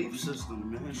belief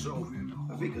system, man. So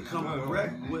if he could come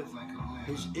correct with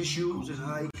his issues and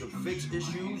how he could fix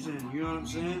issues, and you know what I'm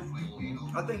saying,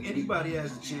 I think anybody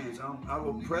has a chance.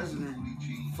 Our president,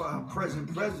 for our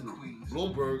present president.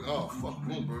 Bloomberg, oh fuck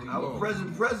Bloomberg. Our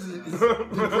present president is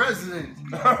the president.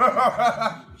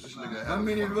 How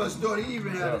many of us thought he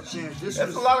even had a chance?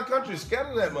 There's a lot of countries scared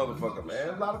of that motherfucker, man.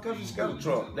 A lot of countries scared of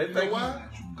Trump. They think why?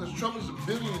 Because Trump is a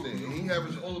billionaire and he have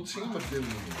his own team of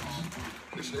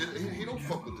billionaires. He don't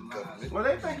fuck with the government. Well,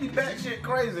 they think he batshit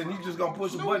crazy and he just gonna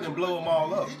push a button and blow them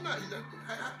all up. He's not.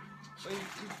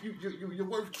 You're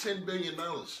worth $10 billion,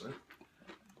 son.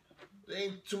 There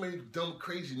ain't too many dumb,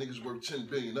 crazy niggas worth $10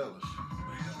 billion.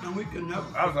 And we can never.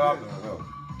 That's all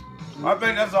I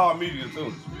think that's all media too.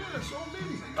 Yeah, it's all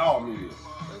media. All media.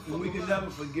 And we can never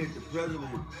forget the president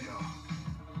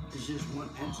is just one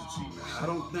entity, man. I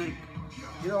don't think.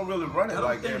 He don't really run it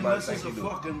like everybody thinks he do.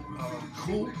 Unless it's a fucking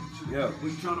coup. Yeah.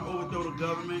 We're trying to overthrow the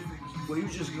government. Where you're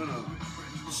just gonna.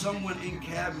 Someone in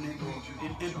cabinet or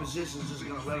in positions is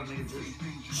gonna let a nigga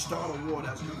just start a war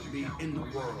that's gonna be in the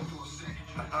world.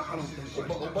 I don't think so.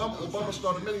 Obama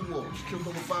started many wars. Killed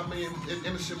over 5 million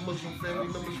innocent Muslim family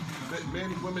members,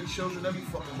 men, women, children, every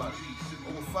fucking body.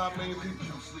 Over 5 million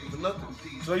people for nothing.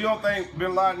 So you don't think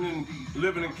Bin Laden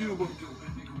living in Cuba?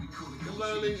 Bin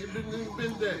Laden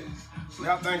been there.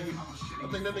 Y'all think? I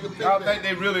think that nigga been y'all there. think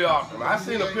they really are? I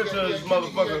seen a picture of this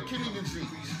motherfucker. Kidney disease.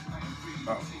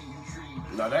 Oh.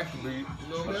 No, that could be.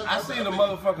 I seen a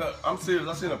motherfucker. I'm serious.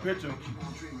 I seen a picture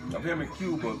of him in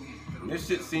Cuba. This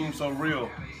shit seemed so real,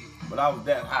 but I was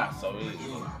that high, so it,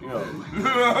 you know.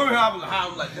 I was high. I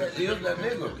was like, that is that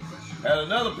nigga. Had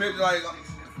another picture like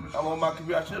I'm on my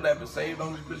computer. I should have been saved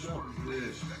on this picture.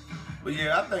 Yeah. But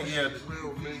yeah, I think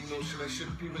real, man. You know, that shit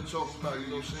people been talking about. You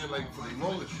know what I'm saying? Like for the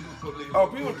longest. Oh,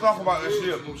 people talk about that shit. You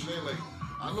know what I'm saying? Like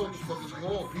I know what the fuck is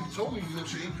going on. People told me, you know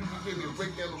what I'm saying? People gave me a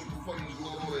breakdown of what the fuck was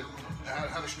going on and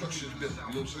how the structure is built. You know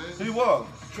what I'm saying? He was.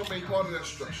 Trump ain't part of that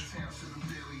structure.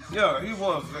 Yeah, he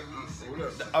was.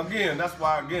 Again, that's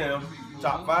why, again,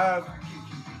 top 5,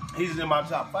 he's in my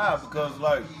top 5 because,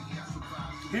 like,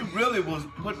 he really was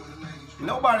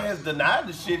nobody has denied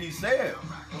the shit he said.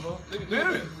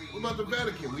 Period. What about the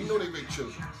Vatican? We know they rape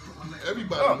children.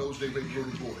 Everybody knows they rape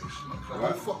little boys. The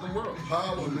whole fucking world.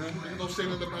 Power, man. They don't say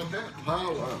nothing about that.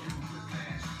 Power.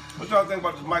 What y'all think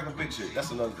about this Michael Vick shit?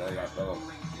 That's another thing I thought.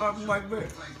 Mike Vick.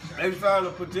 They signed a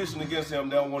petition against him.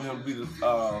 They don't want him to be the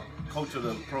coach of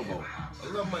the Pro Bowl. I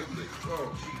love Mike Vick.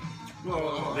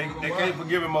 They can't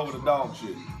forgive him over the dog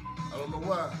shit. I don't know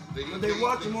why. They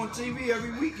watch him on TV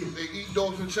every weekend. They eat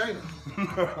dogs in China.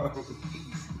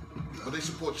 But they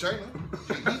support China.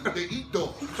 They eat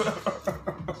dogs.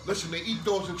 Listen, they eat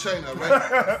dogs in China, right?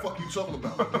 What the fuck you talking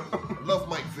about? I love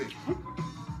Mike Vick.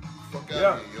 Fuck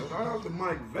out of here, yo. Shout out to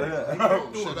Mike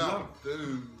Vick. Shut up,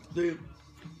 dude.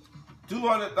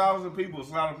 200,000 people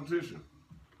signed a petition.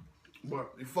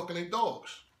 But they fucking ain't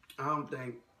dogs. I don't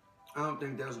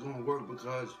think that's gonna work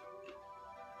because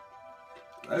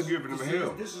that's giving them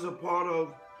hell. This is part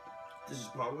of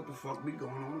what the fuck be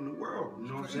going on in the world. You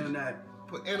know what I'm saying? That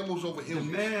put animals over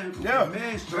humans. The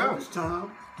man served his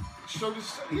time.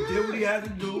 He did what he had to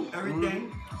do,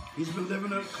 everything. He's been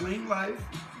living a clean life.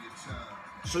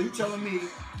 So you telling me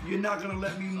you're not gonna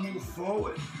let me move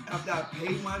forward after I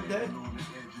paid my debt?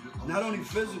 Not only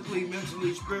physically,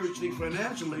 mentally, spiritually,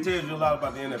 financially. It tells you a lot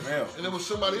about the NFL. And there was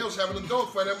somebody else having a dog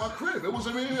fight at my crib. I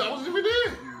wasn't even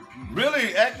there.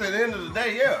 Really, actually, at the end of the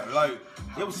day, yeah. Like,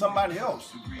 it was somebody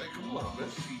else. Like, come on, man.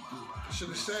 Shit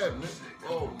is sad, man.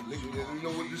 Oh, nigga, you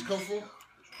know where this come from?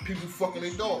 People fucking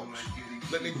their dogs.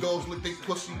 Letting their dogs lick their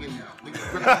pussy and niggas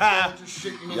grip their dogs and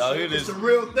shit. You know what I'm saying? It's a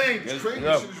real thing. It's crazy.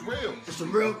 This shit is real. It's a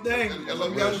real thing. You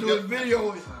gotta do a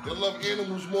video. They love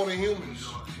animals more than humans.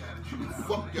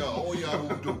 Fuck y'all. All y'all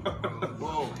will do.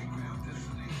 Whoa.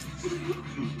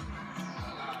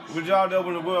 Was y'all there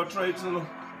when the World Trade Center?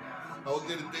 I was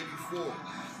there the day before.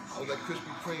 I was at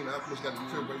Krispy Kreme. I almost got the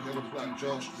crib right down the block,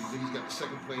 John Street. Niggas got the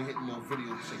second plane hitting on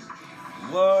videotape.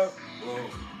 What?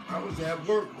 I was at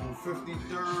work on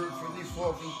 53rd,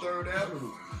 54th, and 3rd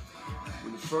Avenue.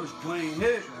 When the first plane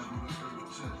hit,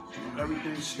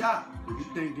 everything stopped. You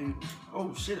thinking,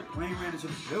 oh shit, a plane ran into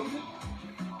the building?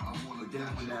 But then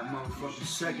when that motherfucking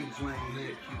second plane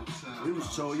hit, we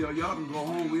was told, yo, y'all can go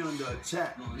home, we under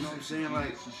attack. You know what I'm saying?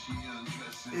 Like,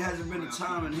 it hasn't been a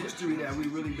time in history that we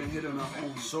really been hit on our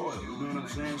own soil. You know what I'm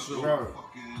saying? So,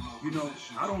 you know,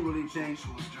 I don't really think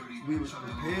we was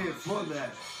prepared for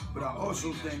that. But I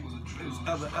also think there's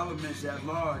other elements at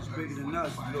large, bigger than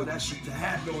us, for that shit to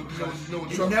happen. You know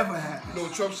what it Trump, never happened. You know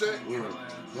what Trump said?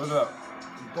 What's up?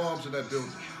 Bombs in that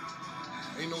building.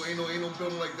 Ain't no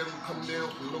building like that coming down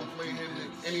from no plane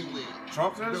hitting anywhere.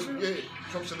 Trump said that shit? Yeah.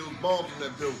 Trump said there was bombs in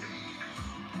that building.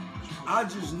 I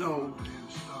just know,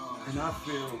 and I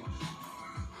feel,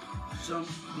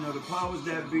 the powers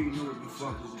that be knew what the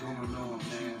fuck was going on,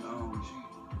 man.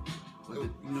 But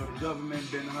the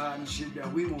government been hiding shit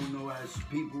that we won't know as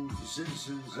people, the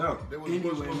citizens. Yeah.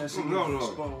 Anyway, let's see what's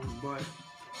exposed. But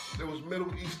there was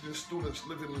Middle Eastern students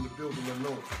living in the building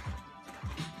alone.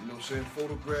 You know what I'm saying?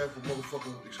 Photograph of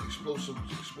motherfucking explosive,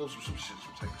 some shit,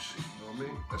 some type of shit. You know what I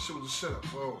mean? That shit was a setup,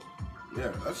 bro.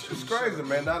 Yeah, that's just crazy,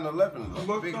 man. 9/11.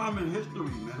 What time in history,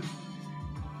 man?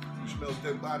 You smell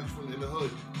dead bodies from in the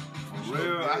hood. For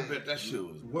real? I bet that shit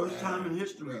was worst time in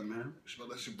history, man. You smell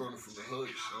that shit burning from the hood,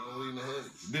 only in the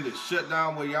hood. Did it shut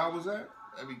down where y'all was at?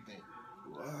 Everything.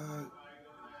 What?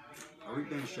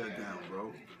 Everything shut down,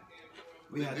 bro.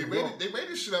 They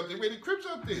raided shit out there. They raided Crips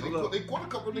out there. They caught a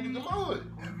couple of niggas in my hood.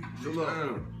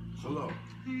 So look,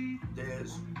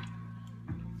 there's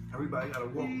everybody got to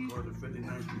walk across the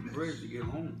 59th Street Bridge to get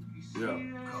home. Yeah.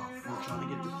 I'm trying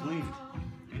to get to Queens.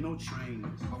 Ain't no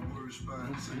trains.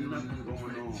 Ain't nothing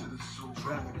going on.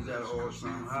 Traffic is at an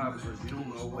all-time high because you don't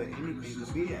know where anything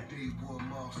could be at.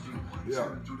 Yeah.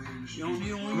 You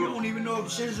don't even know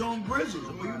if shit's on bridges.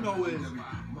 All you know is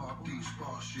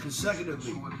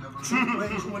consecutively, 2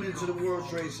 planes went into the World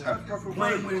Trade Center.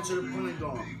 Plane went into the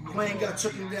Pentagon. Plane got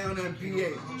taken down in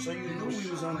PA. So you knew we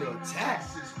was under attack.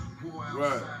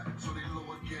 Right.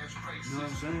 You know what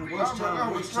I'm saying? What's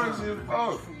time?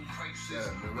 Yeah,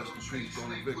 man, rest in peace, on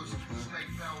the victims, man.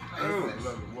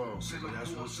 So that's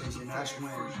what I'm saying. That's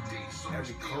when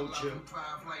every culture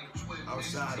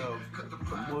outside of the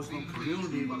Muslim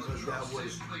community, because that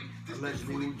was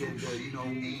allegedly who did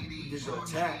the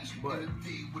attacks, but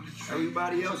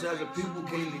everybody else as a people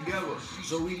came together.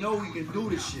 So we know we can do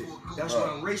this shit. That's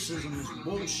why racism is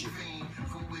bullshit.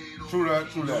 True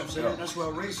that. You know what I'm saying? That's why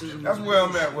racism. That's where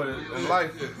I'm at with it in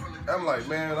life. I'm like,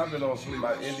 man, I've been on some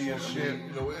like Indian shit.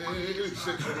 You know, it exists,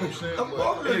 you know what I'm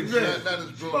saying? It exists.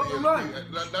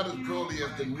 Not as broadly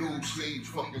as the new stage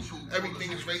fucking,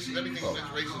 everything is racist, everything is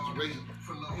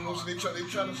racist. You know, so they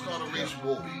try to start a race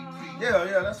war.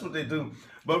 Yeah, that's what they do.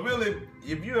 But really,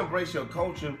 if you embrace your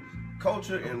culture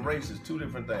and race is two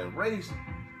different things.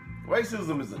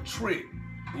 Racism is a trick.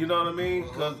 You know what I mean?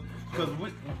 Because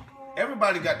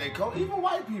everybody got their culture. Even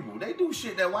white people, they do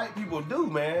shit that white people do,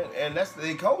 man, and that's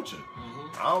their culture.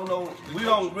 I don't know. We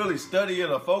don't really study it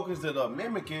or focus it or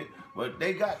mimic it, but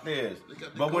they got theirs.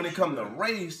 But when it comes to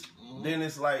race, then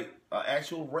it's like an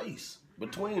actual race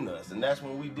between us, and that's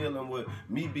when we dealing with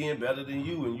me being better than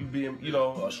you and you being, you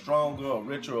know, a stronger or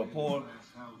richer or poor.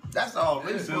 That's all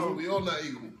racism. We all not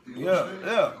equal. You know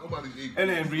yeah. Nobody's equal.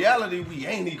 And in reality, we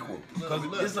ain't equal. Because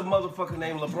it's a motherfucker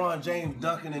named LeBron James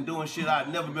dunking and doing shit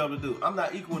I'd never be able to do. I'm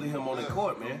not equal to him on the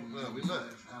court, man. No, we're not.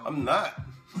 I'm not.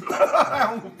 I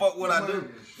don't give a fuck what I do.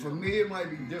 For me, it might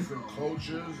be different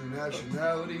cultures and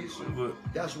nationalities. But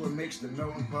that's what makes the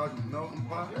melting pot the melting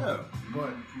pot. Yeah. But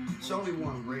it's only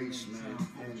one race, man.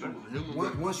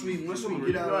 And once we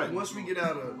get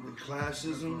out of the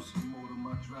classisms,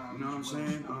 you know what I'm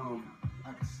saying?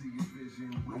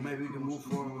 Or maybe we can move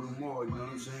forward a little more, you know what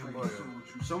I'm saying? But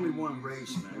it's only one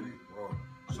race, man.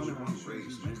 It's only one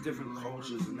race, man. It's different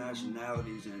cultures and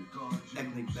nationalities and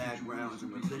ethnic backgrounds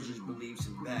and religious beliefs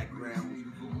and backgrounds.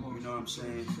 You know what I'm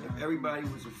saying? If everybody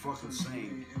was the fucking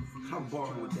same, how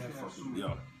boring would that fucking be?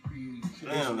 Yeah.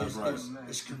 Damn, that's right.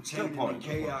 It's contained in the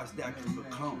chaos that can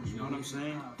become. You know what I'm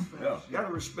saying? Yeah. You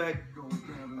gotta respect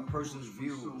a person's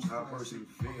views, how a person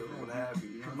feels, what have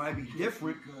you. It might be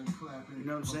different. You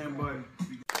know what I'm saying? But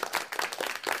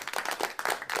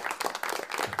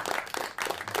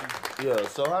yeah,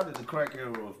 so how did the crack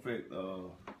era affect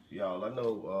y'all? I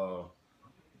know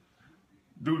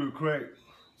due to crack,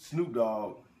 Snoop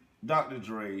Dogg, Dr.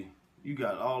 Dre, you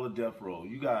got all the death row.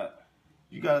 You got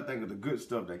to think of the good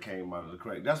stuff that came out of the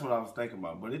crack. That's what I was thinking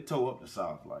about. But it tore up the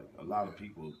South. Like, a lot of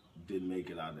people didn't make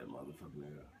it out of that motherfucking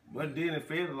era. But then it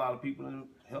fed a lot of people and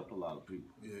helped a lot of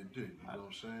people. Yeah, it did. You know what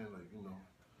I'm saying? Like, you know,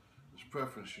 it's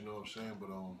preference, you know what I'm saying? But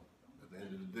at the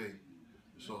end of the day,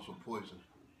 it's also poison.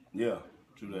 Yeah,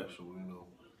 true that. So, you know.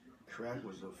 Crack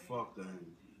was a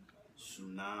fucking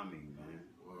tsunami, man.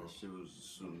 That shit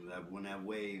was when that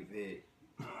wave hit.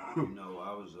 You know,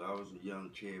 I was a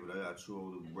young kid, but I got two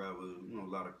older brothers, you know,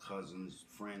 a lot of cousins,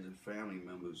 friends, and family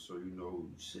members. So, you know,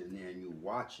 sitting there and you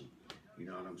watching. You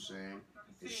know what I'm saying?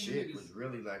 The shit was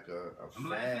really like a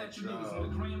fad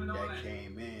drug that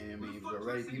came in. I mean, it was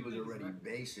already, people was already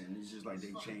basing. It's just like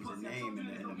they changed the name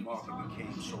and the market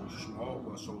became so small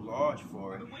or so large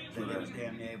for it that they was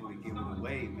damn near able to give it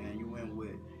away, man. You went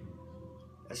with,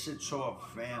 that shit tore up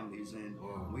families, and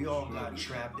we all got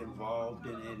trapped involved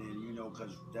in it, and you know,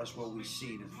 because that's what we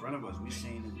see in front of us. We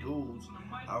seen the dudes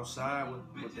outside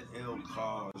with the ill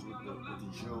cars, with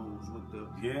the jewels, with the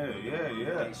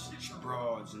racist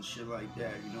broads and shit like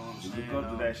that. You know what I'm saying? Look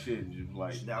up to that shit, just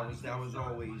like that was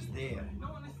always there.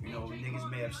 You know, niggas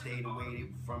may have stayed away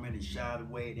from it and shied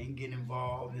away. They didn't get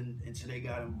involved until they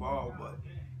got involved, but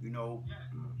you know,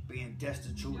 being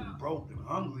destitute and broke and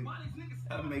hungry,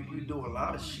 that'll make you do a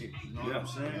lot of shit, you know what I'm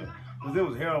saying? Because there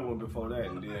was heroin before that,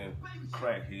 and then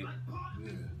crack hit.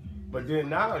 Yeah. But then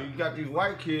now you got these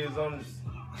white kids on this,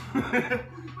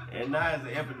 and now it's an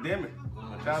epidemic.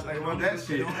 I think about that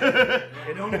shit.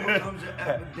 It only becomes an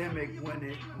epidemic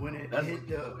when it hit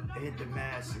the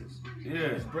masses. Yeah.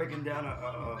 It's breaking down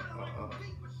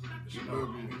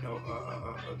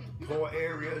poor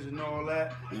areas and all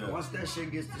that. Yeah. Once that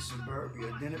shit gets to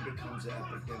suburbia, then it becomes an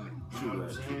epidemic. You know what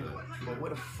I'm saying? But where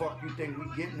the fuck you think we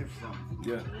getting it from?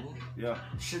 Yeah.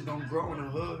 Shit don't grow in the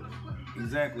hood.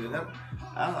 Exactly.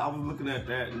 I was looking at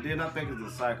that, and then I think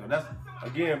it's a cycle. That's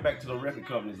again back to the record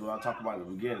companies what I talked about in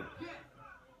the beginning.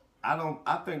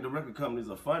 I think the record companies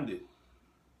are funded.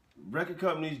 Record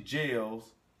companies,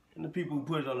 jails, and the people who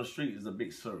put it on the street is a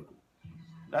big circle.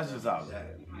 That's just how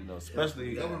that, you know,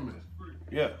 especially the government.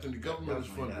 Yeah. And the government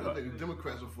is funded. I think the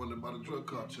Democrats are funded by the drug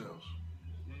cartels.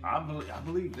 I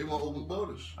believe. They want open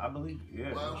borders. I believe.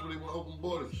 Yeah. Why else would they want open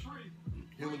borders?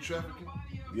 Human trafficking.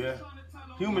 Yeah.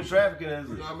 Human trafficking is.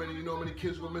 You know how many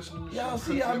kids go missing in the Y'all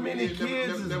see how many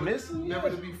kids is missing? Never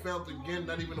to be found again.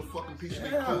 Not even a fucking piece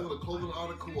of their clothing, a clothing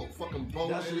article, or fucking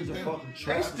bone.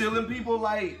 They stealing people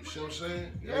like. You know what I'm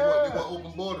saying? Yeah. They want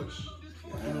open borders.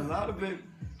 And a lot of it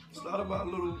It's a lot about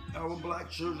our black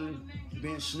children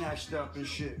being snatched up and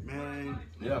shit, man.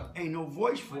 Yeah. Ain't no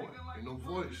voice for it. Ain't no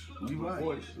voice. You right.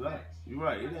 Voice. Right. You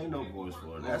right. It ain't no voice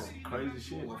for it. That's crazy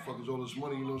shit. Motherfuckers all this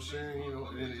money, you know what I'm saying? You know,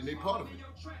 and they part of it.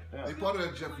 Yeah. They part of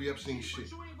that Jeffrey Epstein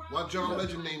shit. Why John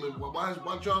Legend name is why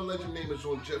John Legend name is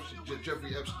on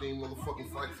Jeffrey Epstein motherfucking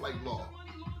flight log?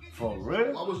 For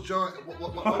real? Why was John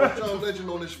Legend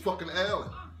on this fucking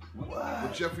island? What?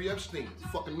 With Jeffrey Epstein,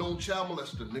 fucking known child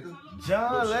molester, nigga.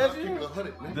 John Legend? Keep it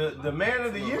 100, man. The man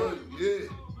of the year? Yeah.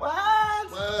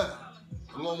 What? Wow.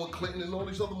 Along with Clinton and all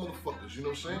these other motherfuckers, you know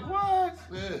what I'm saying? What?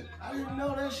 Yeah. I didn't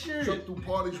know that shit. Trump through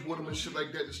parties with him and shit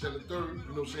like that, this, and the third, you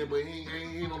know what I'm saying? But he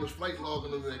ain't on his flight log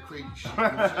and none of that crazy shit. You know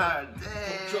what I'm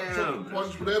saying? Trump through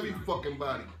parties with every fucking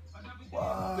body.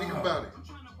 Wow. Think about it.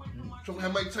 Trump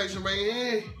had Mike Tyson right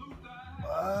here.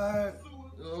 What?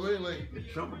 You know what I mean? Like,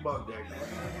 Trump about that,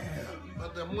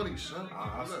 about that money, son.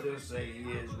 I still say he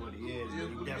is what he is, but he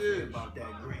what he definitely is. about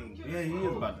that green. Yeah, he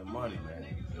is about the money, man.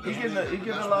 He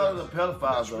getting a lot of the pedophiles,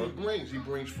 That's what though. he brings. He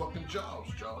brings fucking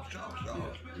jobs. Yeah.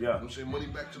 You know what I'm saying? Money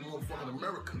back to motherfucking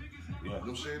America. Yeah. You know what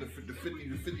I'm saying? The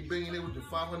 50 billion, the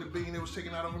 500 billion they was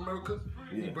taken out of America,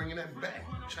 he Yeah. bringing that back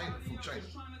from China. You know what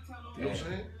I'm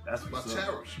saying? That's by what's up.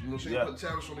 tariffs. You know what I'm saying? Yeah. Put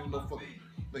tariffs on these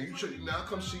motherfuckers. Now I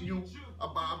come see you, I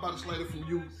buy this lighter from you.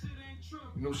 You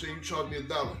know what I'm saying? You charge me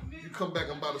 $1. You come back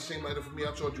and buy the same lighter from me,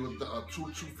 I charge you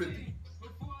 $2.50.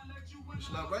 It's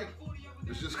not right.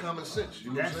 It's just common sense.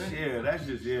 You know what I'm saying? That's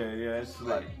just it's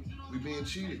like we being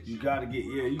cheated. you gotta get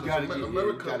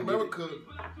America,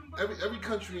 every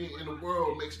country in the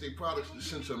world makes their products to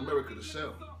send to America to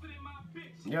sell.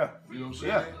 Yeah. You know what I'm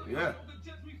saying? Yeah.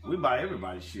 We buy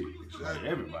everybody's shit. Exactly.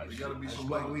 Everybody's We gotta be That's some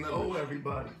why we owe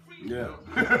everybody. Yeah.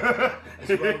 That's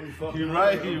why we fucking You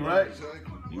right.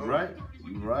 Exactly.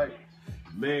 You right.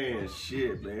 Man,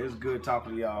 shit, man. It's good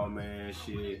talking to y'all, man.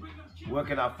 Shit. Where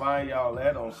can I find y'all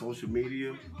at on social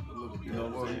media? You know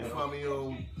what I'm saying? You can find me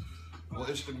on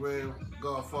Instagram,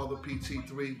 Godfather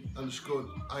pt.3 _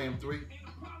 I am 3.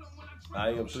 I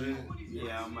am too.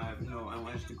 Yeah, I'm on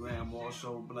Instagram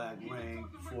also, Black Rain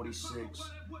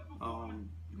 46.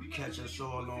 Catch us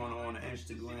all on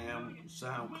Instagram,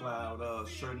 SoundCloud,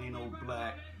 Cernino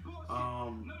Black.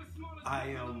 I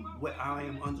am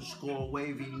 _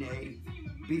 Wavy Nay,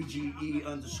 BGE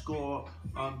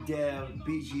 _ Dev,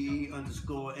 BGE _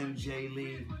 MJ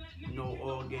Lee. You know,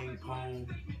 All Gang Pone,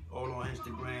 all on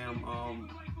Instagram,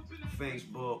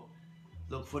 Facebook.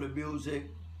 Look for the music,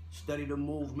 study the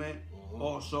movement.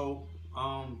 Also,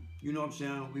 you know what I'm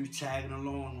saying, we tagging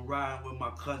along, riding with my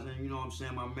cousin, you know what I'm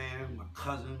saying, my man, my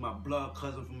cousin, my blood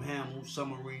cousin from Hamill,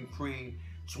 Submarine Cream.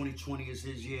 2020 is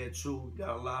his year too.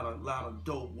 Got a lot of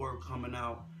dope work coming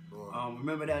out.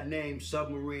 Remember that name,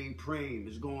 Submarine Preem.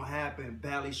 It's gonna happen.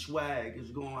 Bally Swag is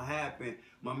gonna happen.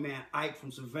 My man Ike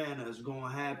from Savannah is gonna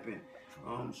happen.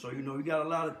 So you know, we got a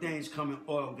lot of things coming.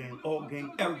 All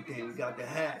gang, everything. We got the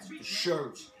hats, the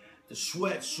shirts, the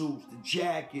sweatsuits, the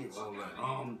jackets.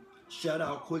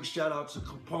 Quick shout out to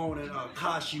Component,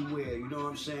 Kashi Wear, you know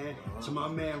what I'm saying? To my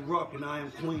man Ruck and I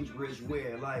am Queensbridge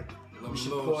Wear. Like, we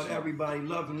support everybody,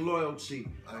 love and loyalty.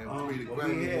 I am 3 the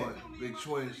Grammy one. Big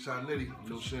Twins, Nitty, you know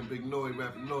what I'm saying? Big Noy,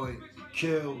 Rapping Noy.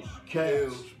 Kills,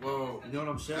 Cats. Bro. You know what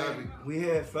I'm saying? Abby. We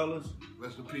here, fellas.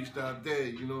 Rest in peace, Down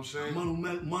Dead, you know what I'm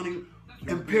saying? Money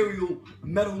Imperial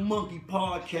Metal Monkey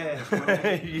Podcast.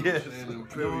 Yes.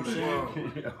 Imperial World.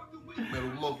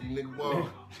 Metal Monkey, nigga, wow.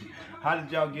 How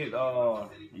did y'all get,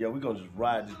 yeah, we gonna just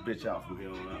ride this bitch out from here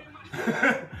on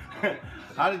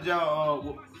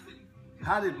out.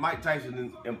 How did Mike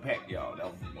Tyson impact y'all? That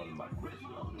was one of my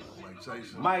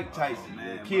questions. Mike Tyson,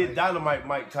 man. Kid Dynamite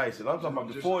Mike Tyson. I'm talking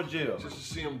about before jail. Just to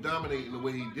see him dominating the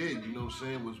way he did, you know what I'm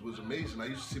saying, was amazing. I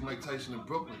used to see Mike Tyson in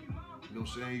Brooklyn. You know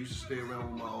what I'm saying? I used to stay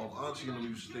around with my auntie and them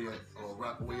used to stay at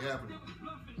Rockaway Avenue.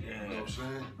 Yeah. You know what I'm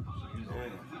saying? So, you know,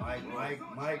 Mike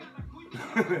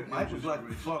was like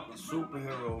a fucking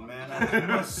superhero, man. I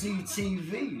must see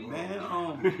TV, man.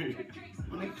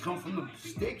 When they come from the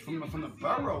sticks, from the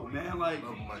borough, man, like,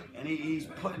 and he's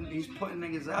putting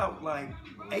niggas out like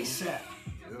ASAP. Yeah.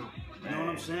 You know what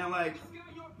I'm saying? Like,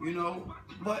 you know,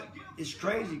 but it's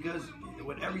crazy because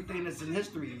with everything that's in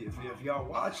history, if y'all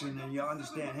watching and y'all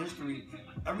understand history,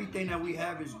 everything that we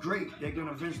have is great. They're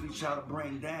gonna eventually try to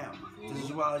bring down. This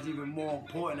is why it's even more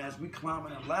important as we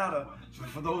climbing a ladder.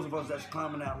 For those of us that's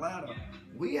climbing that ladder,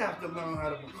 we have to learn how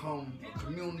to become a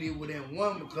community within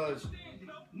one because.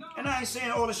 And I ain't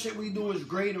saying all the shit we do is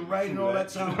great and right and all that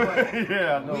time, but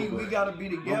we gotta be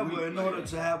together in order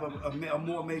to have a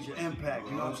more major impact.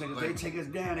 You know what I'm saying? If they take us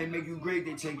down, they make you great,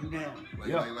 they take you down.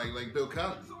 Like Bill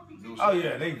Cosby. You know what I'm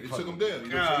saying? they took him down. You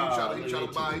know what I'm saying? He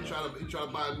tried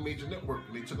to buy a major network,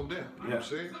 and they took him down. You know what I'm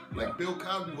saying? Like Bill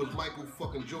Cosby was Michael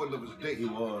fucking Jordan of his day. He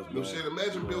was. You know what I'm saying?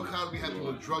 Imagine Bill Cosby having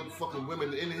to drug fucking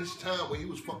women in his time when he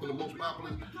was fucking the most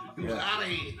popular. He was out of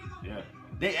here. Yeah.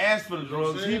 They asked for the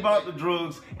drugs. He bought the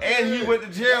drugs, and he went to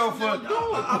jail for doing it.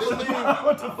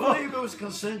 I believe it was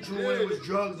consensual. It was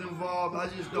drugs involved. I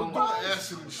just don't know.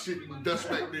 Acid and shit and dust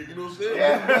back there. You know what I'm saying?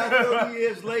 Yeah. Why 30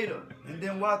 years later? And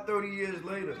then why 30 years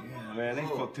later? Yeah, man, they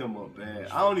fucked him up bad.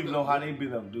 I don't even know how they been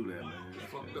able to do that, man.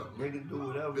 Fucked up. They can do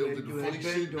whatever They they did do. the funny shit,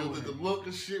 they did the look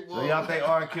and shit. So y'all think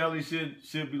R. Kelly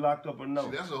should be locked up or no?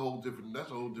 See, that's a whole different.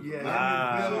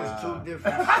 Yeah, those two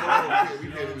different We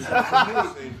can't even on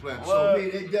the same platform. So me,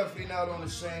 they definitely not on the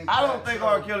same. I don't think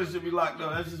R. Kelly should be locked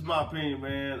up. That's just my opinion,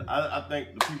 man. I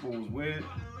think the people was with.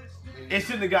 It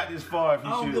shouldn't have got this far if he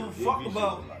should. I don't give a fuck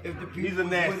about if the people. He's a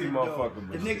nasty motherfucker,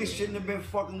 bro. The nigga shouldn't have been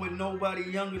fucking with nobody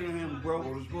younger than him,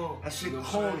 bro. That shit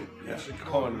corny. Yeah,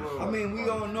 corny. I mean, we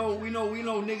all know, we know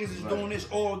niggas is doing this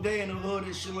all day in the hood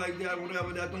and shit like that,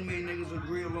 whatever. That don't mean niggas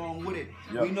agree along with it.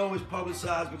 Yep. We know it's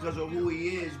publicized because of who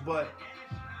he is, but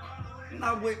I'm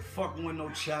not with fucking with no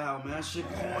child, man. That shit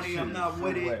corny. I'm not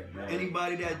with it.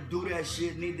 Anybody that do that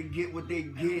shit need to get what they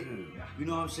get. You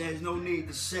know what I'm saying? There's no need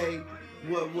to say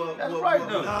what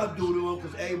I'll do to them,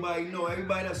 because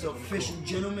everybody that's an official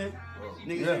gentleman,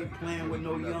 niggas ain't playing with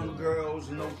no young girls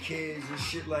and no kids and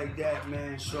shit like that,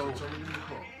 man. So,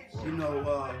 you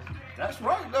know, that's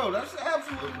right though. That's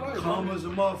absolutely right. Karma's a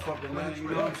motherfucker, man. You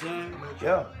know what I'm saying?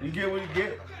 Yeah, you get what you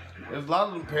get. There's a lot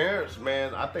of them parents,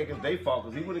 man. I think it's their fault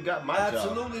because he would have got my job.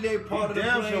 Absolutely, they part of the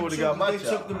damn blame sure would have too, got my they job.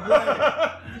 took the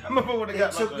bread. They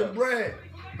took the bread.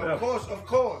 Of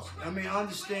course. I mean, I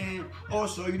understand.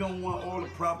 Also, you don't want all the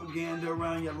propaganda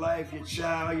around your life, your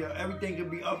child, everything can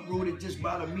be uprooted just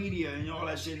by the media and all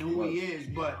that shit and who he is.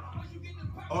 But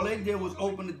all they did was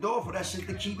open the door for that shit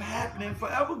to keep happening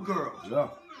forever, girls. Yeah.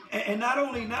 And not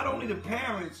only the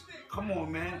parents. Come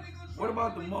on, man. What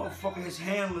about the motherfucker, his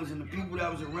handlers and the people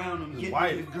that was around him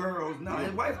getting the girls? No,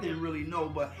 his wife didn't really know,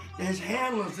 but his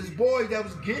handlers, his boys that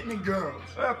was getting the girls.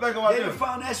 Well, think about they didn't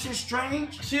find that shit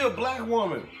strange. She a black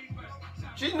woman.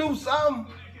 She knew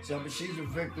something. So, but she's a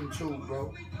victim too,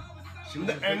 bro.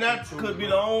 And that could be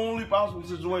the only possible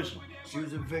situation. She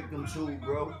was a victim too,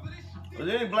 bro. Because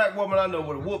any black woman I know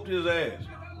would have whooped his ass.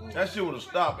 That shit would have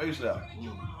stopped ASAP.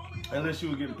 Unless she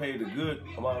was getting paid a good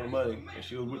amount of money and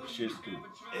she was with the shit too.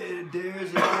 There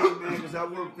is a thing, man, because I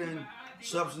worked in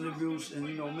substance abuse and,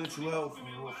 mental health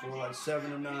for like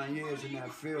 7 or 9 years in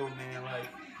that field, man. Like,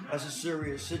 that's a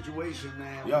serious situation,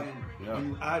 man. When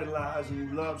you idolize and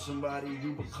you love somebody,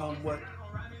 you become what,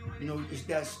 it's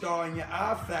that star in your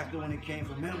eye factor when it came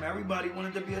from him. Everybody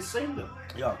wanted to be a singer.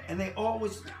 Yeah. And they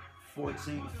always,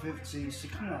 14, 15,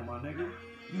 come on, my nigga.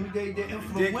 They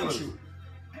influence you.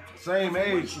 Same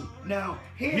age. Now,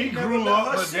 he grew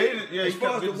up, but as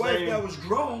far as the wife that was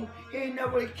grown, he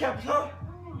kept her.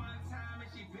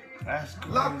 That's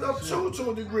crazy. Locked up too,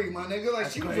 to a degree, my nigga. Like,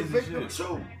 she was a victim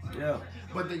too. Yeah.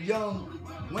 But the young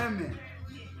women,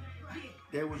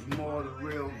 they was more the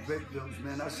real victims,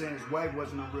 man. Not saying his wife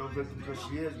wasn't a real victim because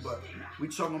she is, but we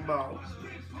talking about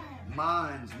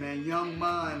minds, man. Young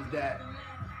minds that,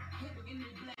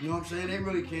 you know what I'm saying? They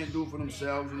really can't do it for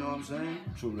themselves, you know what I'm saying?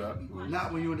 True that.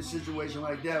 Not when you're in a situation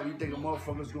like that, where you think a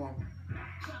motherfucker's gonna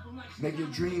make your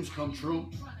dreams come true,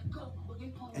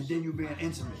 and then you being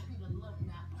intimate.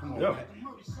 Come on, man.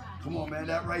 Come on, man.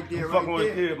 That right there, fucking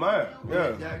with a kid, man.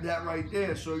 Yeah. That right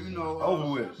there. So,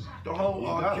 over with. The whole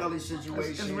R. Kelly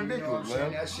situation. It's ridiculous, you know what I'm saying?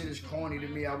 man. That shit is corny to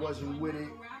me. I wasn't with it.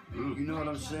 You know what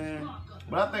I'm saying?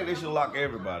 But I think they should lock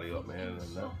everybody up, man, in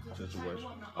that situation.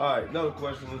 All right, another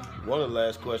question. One of the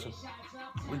last questions.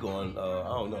 We're going, I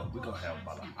don't know. We're going to have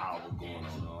about an hour going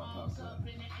on our podcast.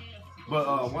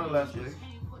 But one of the last questions.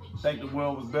 Think the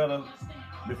world was better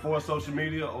before social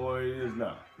media or it is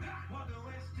now?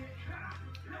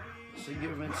 It's a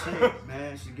give and take,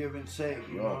 man. It's a give and take.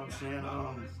 You know what I'm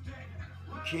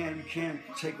saying? You can't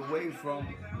take away from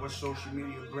what social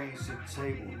media brings to the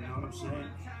table. You know what I'm saying?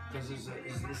 Because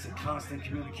it's a constant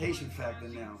communication factor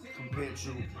now compared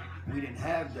to we didn't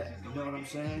have that. You know what I'm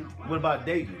saying? What about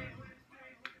dating?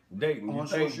 On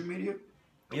social media?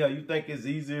 Yeah, you think it's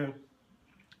easier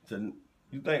to?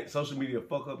 You think social media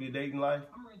fuck up your dating life?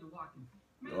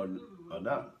 Or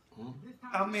not?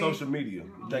 I mean, social media.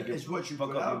 You think it's what you fuck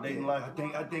put up out your dating there. life?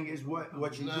 I think it's what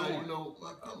you're doing.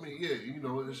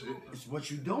 It's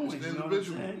what you're doing. It's the you know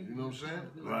individual. What I'm saying? You know what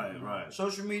I'm saying? Right.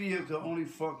 Social media can only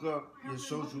fuck up your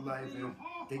social life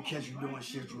if they catch you doing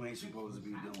shit you ain't supposed to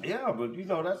be doing. Yeah, but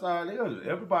that's how it is.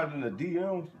 Everybody in the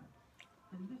DMs.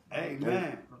 Hey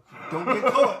man, don't get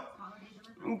caught.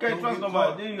 You can't trust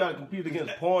nobody. Then you gotta compete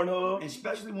against Pornhub,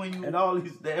 especially when you and all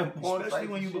these damn porn especially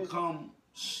when you shit. become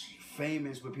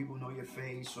famous, where people know your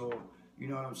face, or you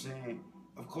know what I'm saying.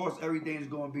 Of course, everything's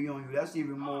gonna be on you. That's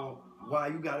even more why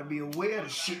you gotta be aware of the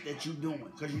shit that you doing,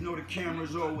 because you know the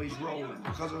camera's always rolling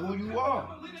because of who you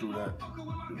are. True that.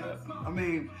 I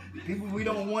mean, people, we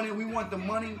don't want it. We want the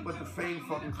money, but the fame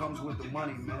fucking comes with the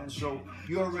money, man. So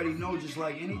you already know, just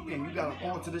like anything, you gotta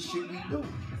alter the shit we do.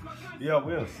 Yeah,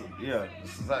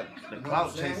 it's like the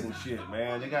clout chasing shit,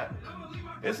 man. They got,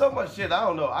 it's so much shit. I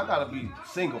don't know. I gotta be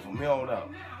single from here on out,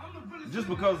 just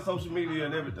because of social media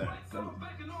and everything.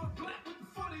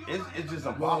 It's just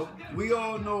impossible. Well, we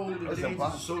all know the dangers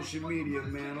of social media,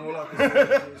 man. All I can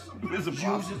say is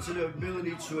use it to the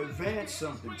ability to advance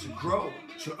something, to grow,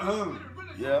 to earn.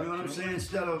 Yeah. You know what I'm saying?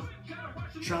 Instead of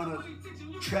trying to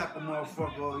trap a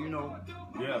motherfucker, you know.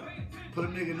 Yeah. Put a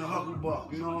nigga in the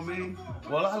hucklebuck, you know what I mean?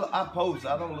 Well, I post.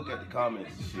 I don't look at the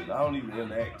comments and shit. I don't even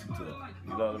interact too tough.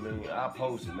 You know what I mean? I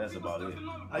post and that's about it.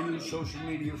 I use social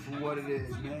media for what it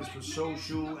is, man. It's for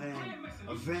social and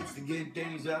events, to get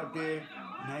things out there.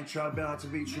 And I ain't trying to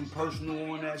be too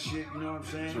personal on that shit, you know what I'm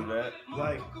saying? True that.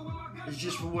 Like, it's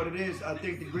just for what it is. I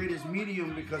think the greatest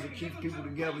medium, because it keeps people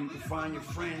together. You can find your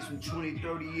friends from 20,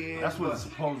 30 years. That's what it's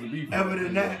supposed to be for. Other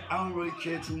than that, I don't really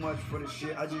care too much for the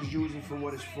shit. I just use it for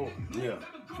what it's for. Yeah,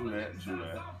 true that.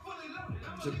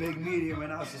 It's a big medium in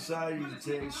our society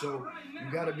today, so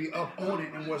you gotta be up on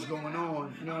it and what's going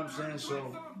on, you know what I'm saying?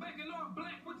 So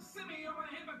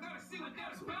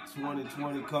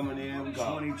 2020 coming in. We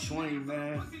got 2020,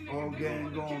 man. All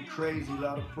gang going crazy, a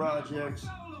lot of projects.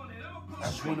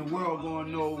 That's when the world gonna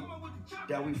know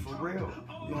that we for real.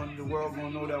 The world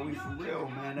gonna know that we for real,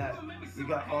 man. That we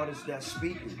got artists that's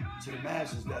speaking to the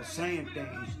masses, that's saying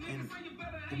things, and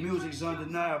the music's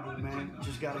undeniable, man. You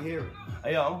just gotta hear it.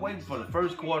 Hey, I'm waiting for the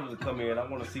first quarter to come in. I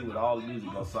want to see what all the music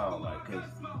gonna sound like, cause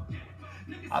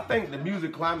I think the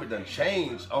music climate done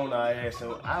changed on our ass,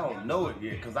 and I don't know it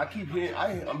yet, cause I keep hearing,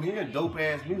 I'm hearing dope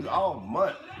ass music all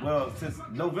month. Well, since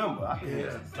November, I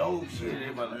hear some dope shit.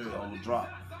 Everybody like, on the drop.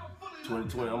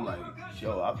 2020, I'm like,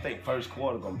 yo, I think first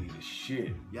quarter gonna be the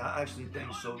shit. Yeah, I actually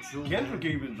think so too. Kendrick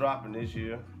even dropping this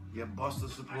year. Yeah,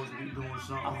 Busta's supposed to be doing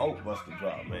something. I hope Busta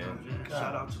drop, man.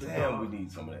 Shout out to the damn, dog. we need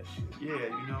some of that shit. Yeah,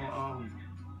 you know,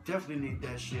 definitely need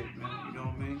that shit, man. You know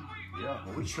what I mean? Yeah.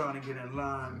 But we trying to get in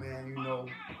line, man. You know,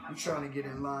 we trying to get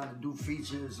in line to do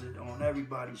features on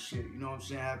everybody's shit. You know what I'm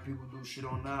saying? Have people do shit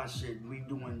on our shit. We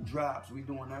doing drops. We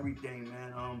doing everything,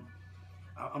 man.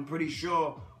 I'm pretty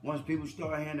sure once people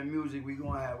start hearing the music, we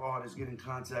gonna have artists get in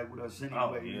contact with us anyway.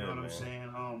 Oh, yeah, you know what man. I'm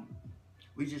saying?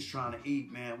 We just trying to eat,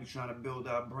 man. We trying to build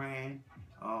our brand.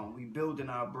 We building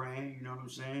our brand. You know what I'm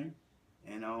saying?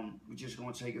 And we just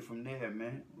gonna take it from there,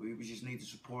 man. We just need the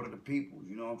support of the people.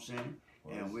 You know what I'm saying?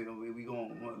 And we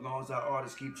gonna, as long as our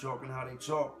artists keep talking how they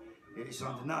talk, it's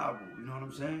undeniable. You know what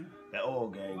I'm saying? That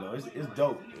old gang though, it's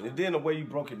dope. And then the way you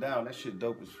broke it down, that shit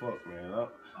dope as fuck, man.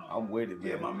 I'm with it,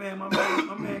 man. Yeah,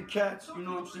 my man Cats, you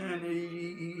know what I'm saying?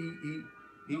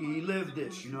 He lived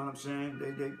this, you know what I'm saying?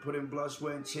 They put in blood,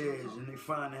 sweat, and tears and their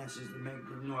finances to make,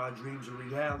 you know, our dreams a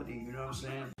reality, you know what I'm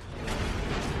saying?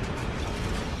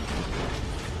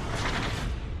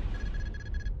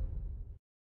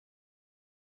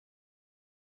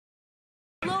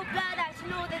 Low badass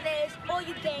know that there's all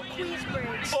you gang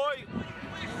Queensbridge.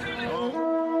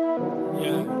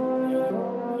 Yeah.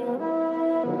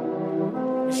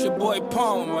 It's your boy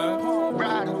Palm, man.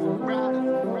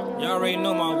 Y'all already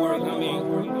know my work, I mean.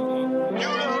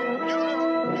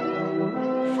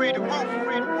 Free the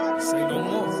roof. Say no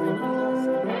more.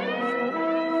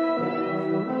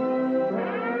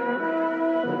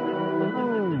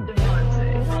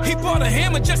 He bought a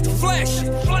hammer just to flash.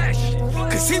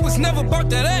 Cause he was never about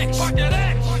that action.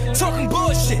 Talking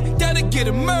bullshit, that'll get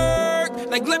him murked.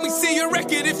 Like, let me see your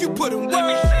record if you put in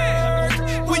work.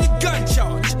 Where your gun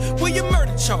charge? Where your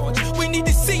murder charge? We need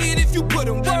to see it if you put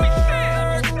in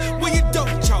work. Where your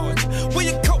dope charge? Where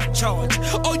your coke charge?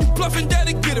 Oh, you bluffing,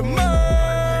 that'll get him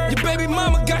murked. Your baby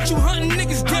mama got you hunting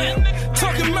niggas down.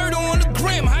 Talking murder on the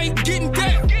gram, how you getting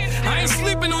down? I ain't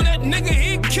sleeping on that nigga,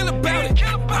 he ain't kill about it.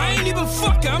 I ain't even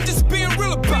fucking, I'm just being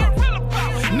real about it.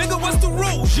 Nigga, what's the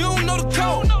rules? You don't know the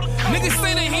code. Niggas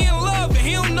say that he in love and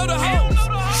he don't know the hoes.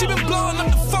 She been blowing up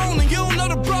the phone and you don't know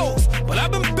the bros. But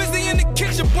I've been busy in the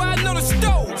kitchen, boy, I know the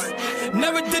stoves.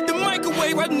 Never did the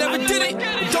microwave, I never did it.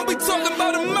 Don't be talking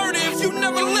about a murder if you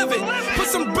never live it. Put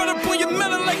some bread up on your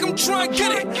melon like I'm trying to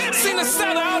get it. Seen a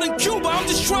saddle out in Cuba, I'm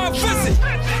just trying to visit.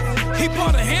 He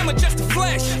bought a hammer just to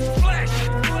flash.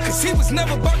 Cause he was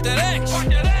never about that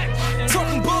action.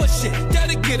 Talking bullshit,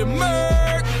 that'll get him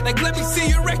murked. Like, let me see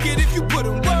your record if you put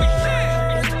in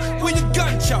work. Where your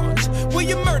gun charge? Where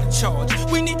your murder charge?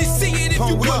 We need to see it if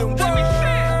you put in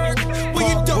work. Where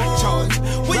your dope charge?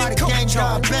 Where your coke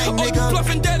charge? Oh, you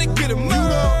bluffing daddy, get a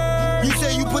murder. You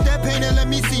say you put that pain and let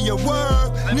me see your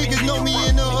work. Niggas know me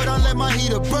in the hood, I let my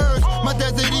heater burst. My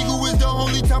Desert Eagle is the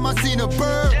only time I seen a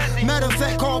bird. Matter of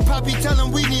fact, call Poppy, tell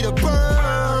him we need a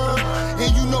bird.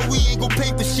 And you know we ain't gon'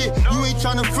 pay for shit. You ain't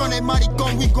tryna front that mighty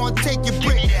gun, we gon' take your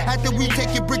brick. After we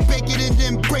take your brick, bake it and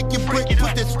then break your brick.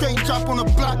 Put that straight chop on the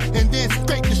block and then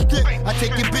scrape the strip. I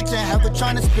take your bitch and have her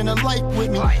tryna spend a life with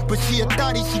me. But she a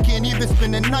thotty, she can't even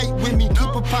spend the night with me.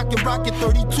 Keep a pocket rocket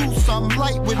 32, something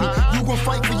light with me. You gon'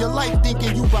 fight for your life,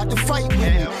 thinking you about to fight with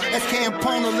me. SK and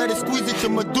Pona, let it squeeze at your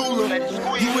medulla.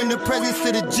 You in the presence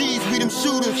of the G's, we them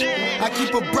shooters. I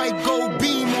keep a bright gold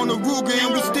beam on the Ruger,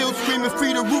 and we still screaming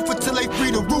free the roofer till they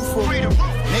free the roofer.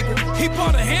 Nigga. He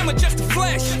bought a hammer just to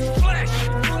flash,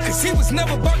 cause he was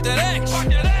never about that act.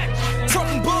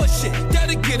 Talking bullshit,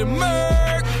 that'll get him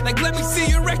murked. Like let me see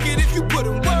your record if you put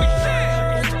in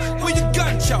work. Where your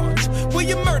gun charge? Where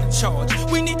your murder charge?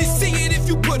 We need to see it if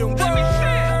you put in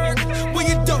work. Where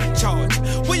your dope charge?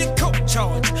 Where your coke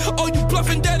charge? Oh, you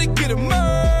bluffing that'll get him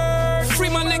murked. Free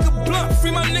my nigga Blunt,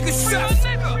 free my nigga Seth.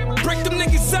 Break them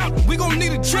niggas out, we gon'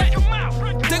 need a jet.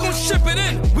 They gon' ship it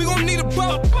in, we gon' need a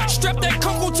boat. Strap that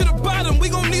cocoa to the bottom, we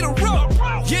gon' need a rope.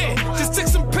 Yeah, just take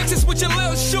some pictures with your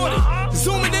little shorty.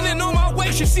 Zooming in and on my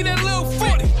waist, you see that little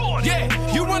 40.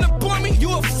 Yeah, you run up on me,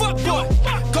 you a fuck boy.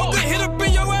 Go get hit up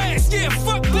in your ass, yeah,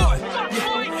 fuck boy.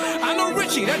 Yeah. I know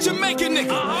Richie, that Jamaican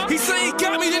nigga. He say he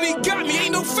got me, then he got me,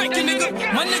 ain't no faking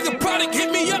nigga. My nigga product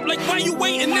hit me up like, why you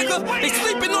waiting, nigga? They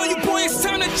sleeping on you, boy, it's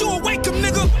time that you awake them,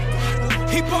 nigga.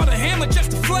 He bought a hammer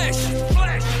just to flash,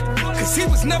 cause he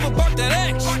was never about that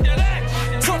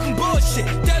act. Talking bullshit,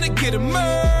 that'll get him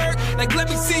murked. Like let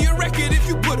me see your record if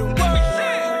you put in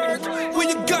work. Where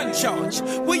your gun charge?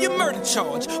 Where your murder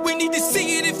charge? We need to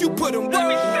see it if you put in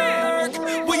work.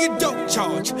 Where your dope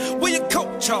charge? Where your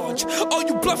coke charge? Oh,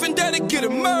 you bluffing, that'll get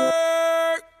him murked.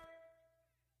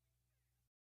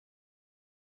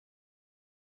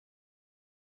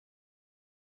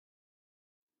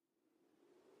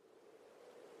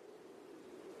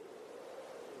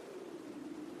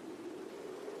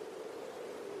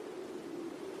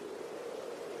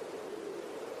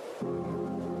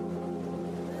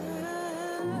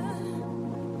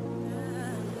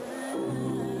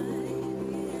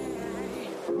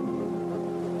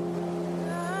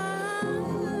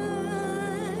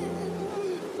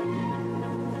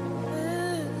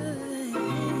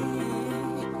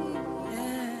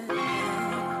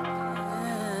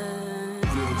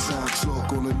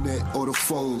 Talk on the net or the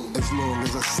phone. As long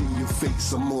as I see your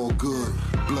face, I'm all good.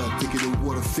 Blood thicker than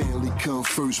water, family come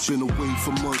first. Been away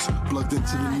for months, plugged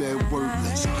into the network.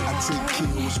 I take care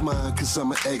of what's mine, cause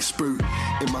I'm an expert.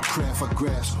 In my craft, I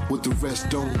grasp what the rest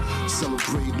don't.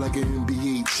 Celebrate like an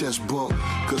NBA chest bump,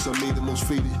 cause I made the most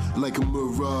faded like a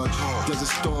mirage. There's a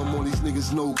storm on these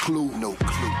niggas, no clue.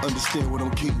 Understand what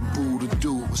I'm capable to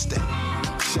do. What's that?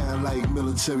 Shine like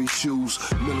military shoes,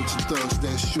 militant thugs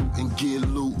that shoot and get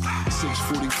loot.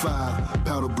 645,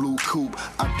 powder blue coupe.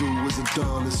 I do as a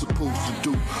Don is supposed to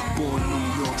do. Born in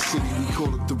New York City, we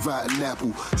call it the rotten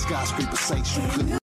apple. Skyscraper sites you couldn't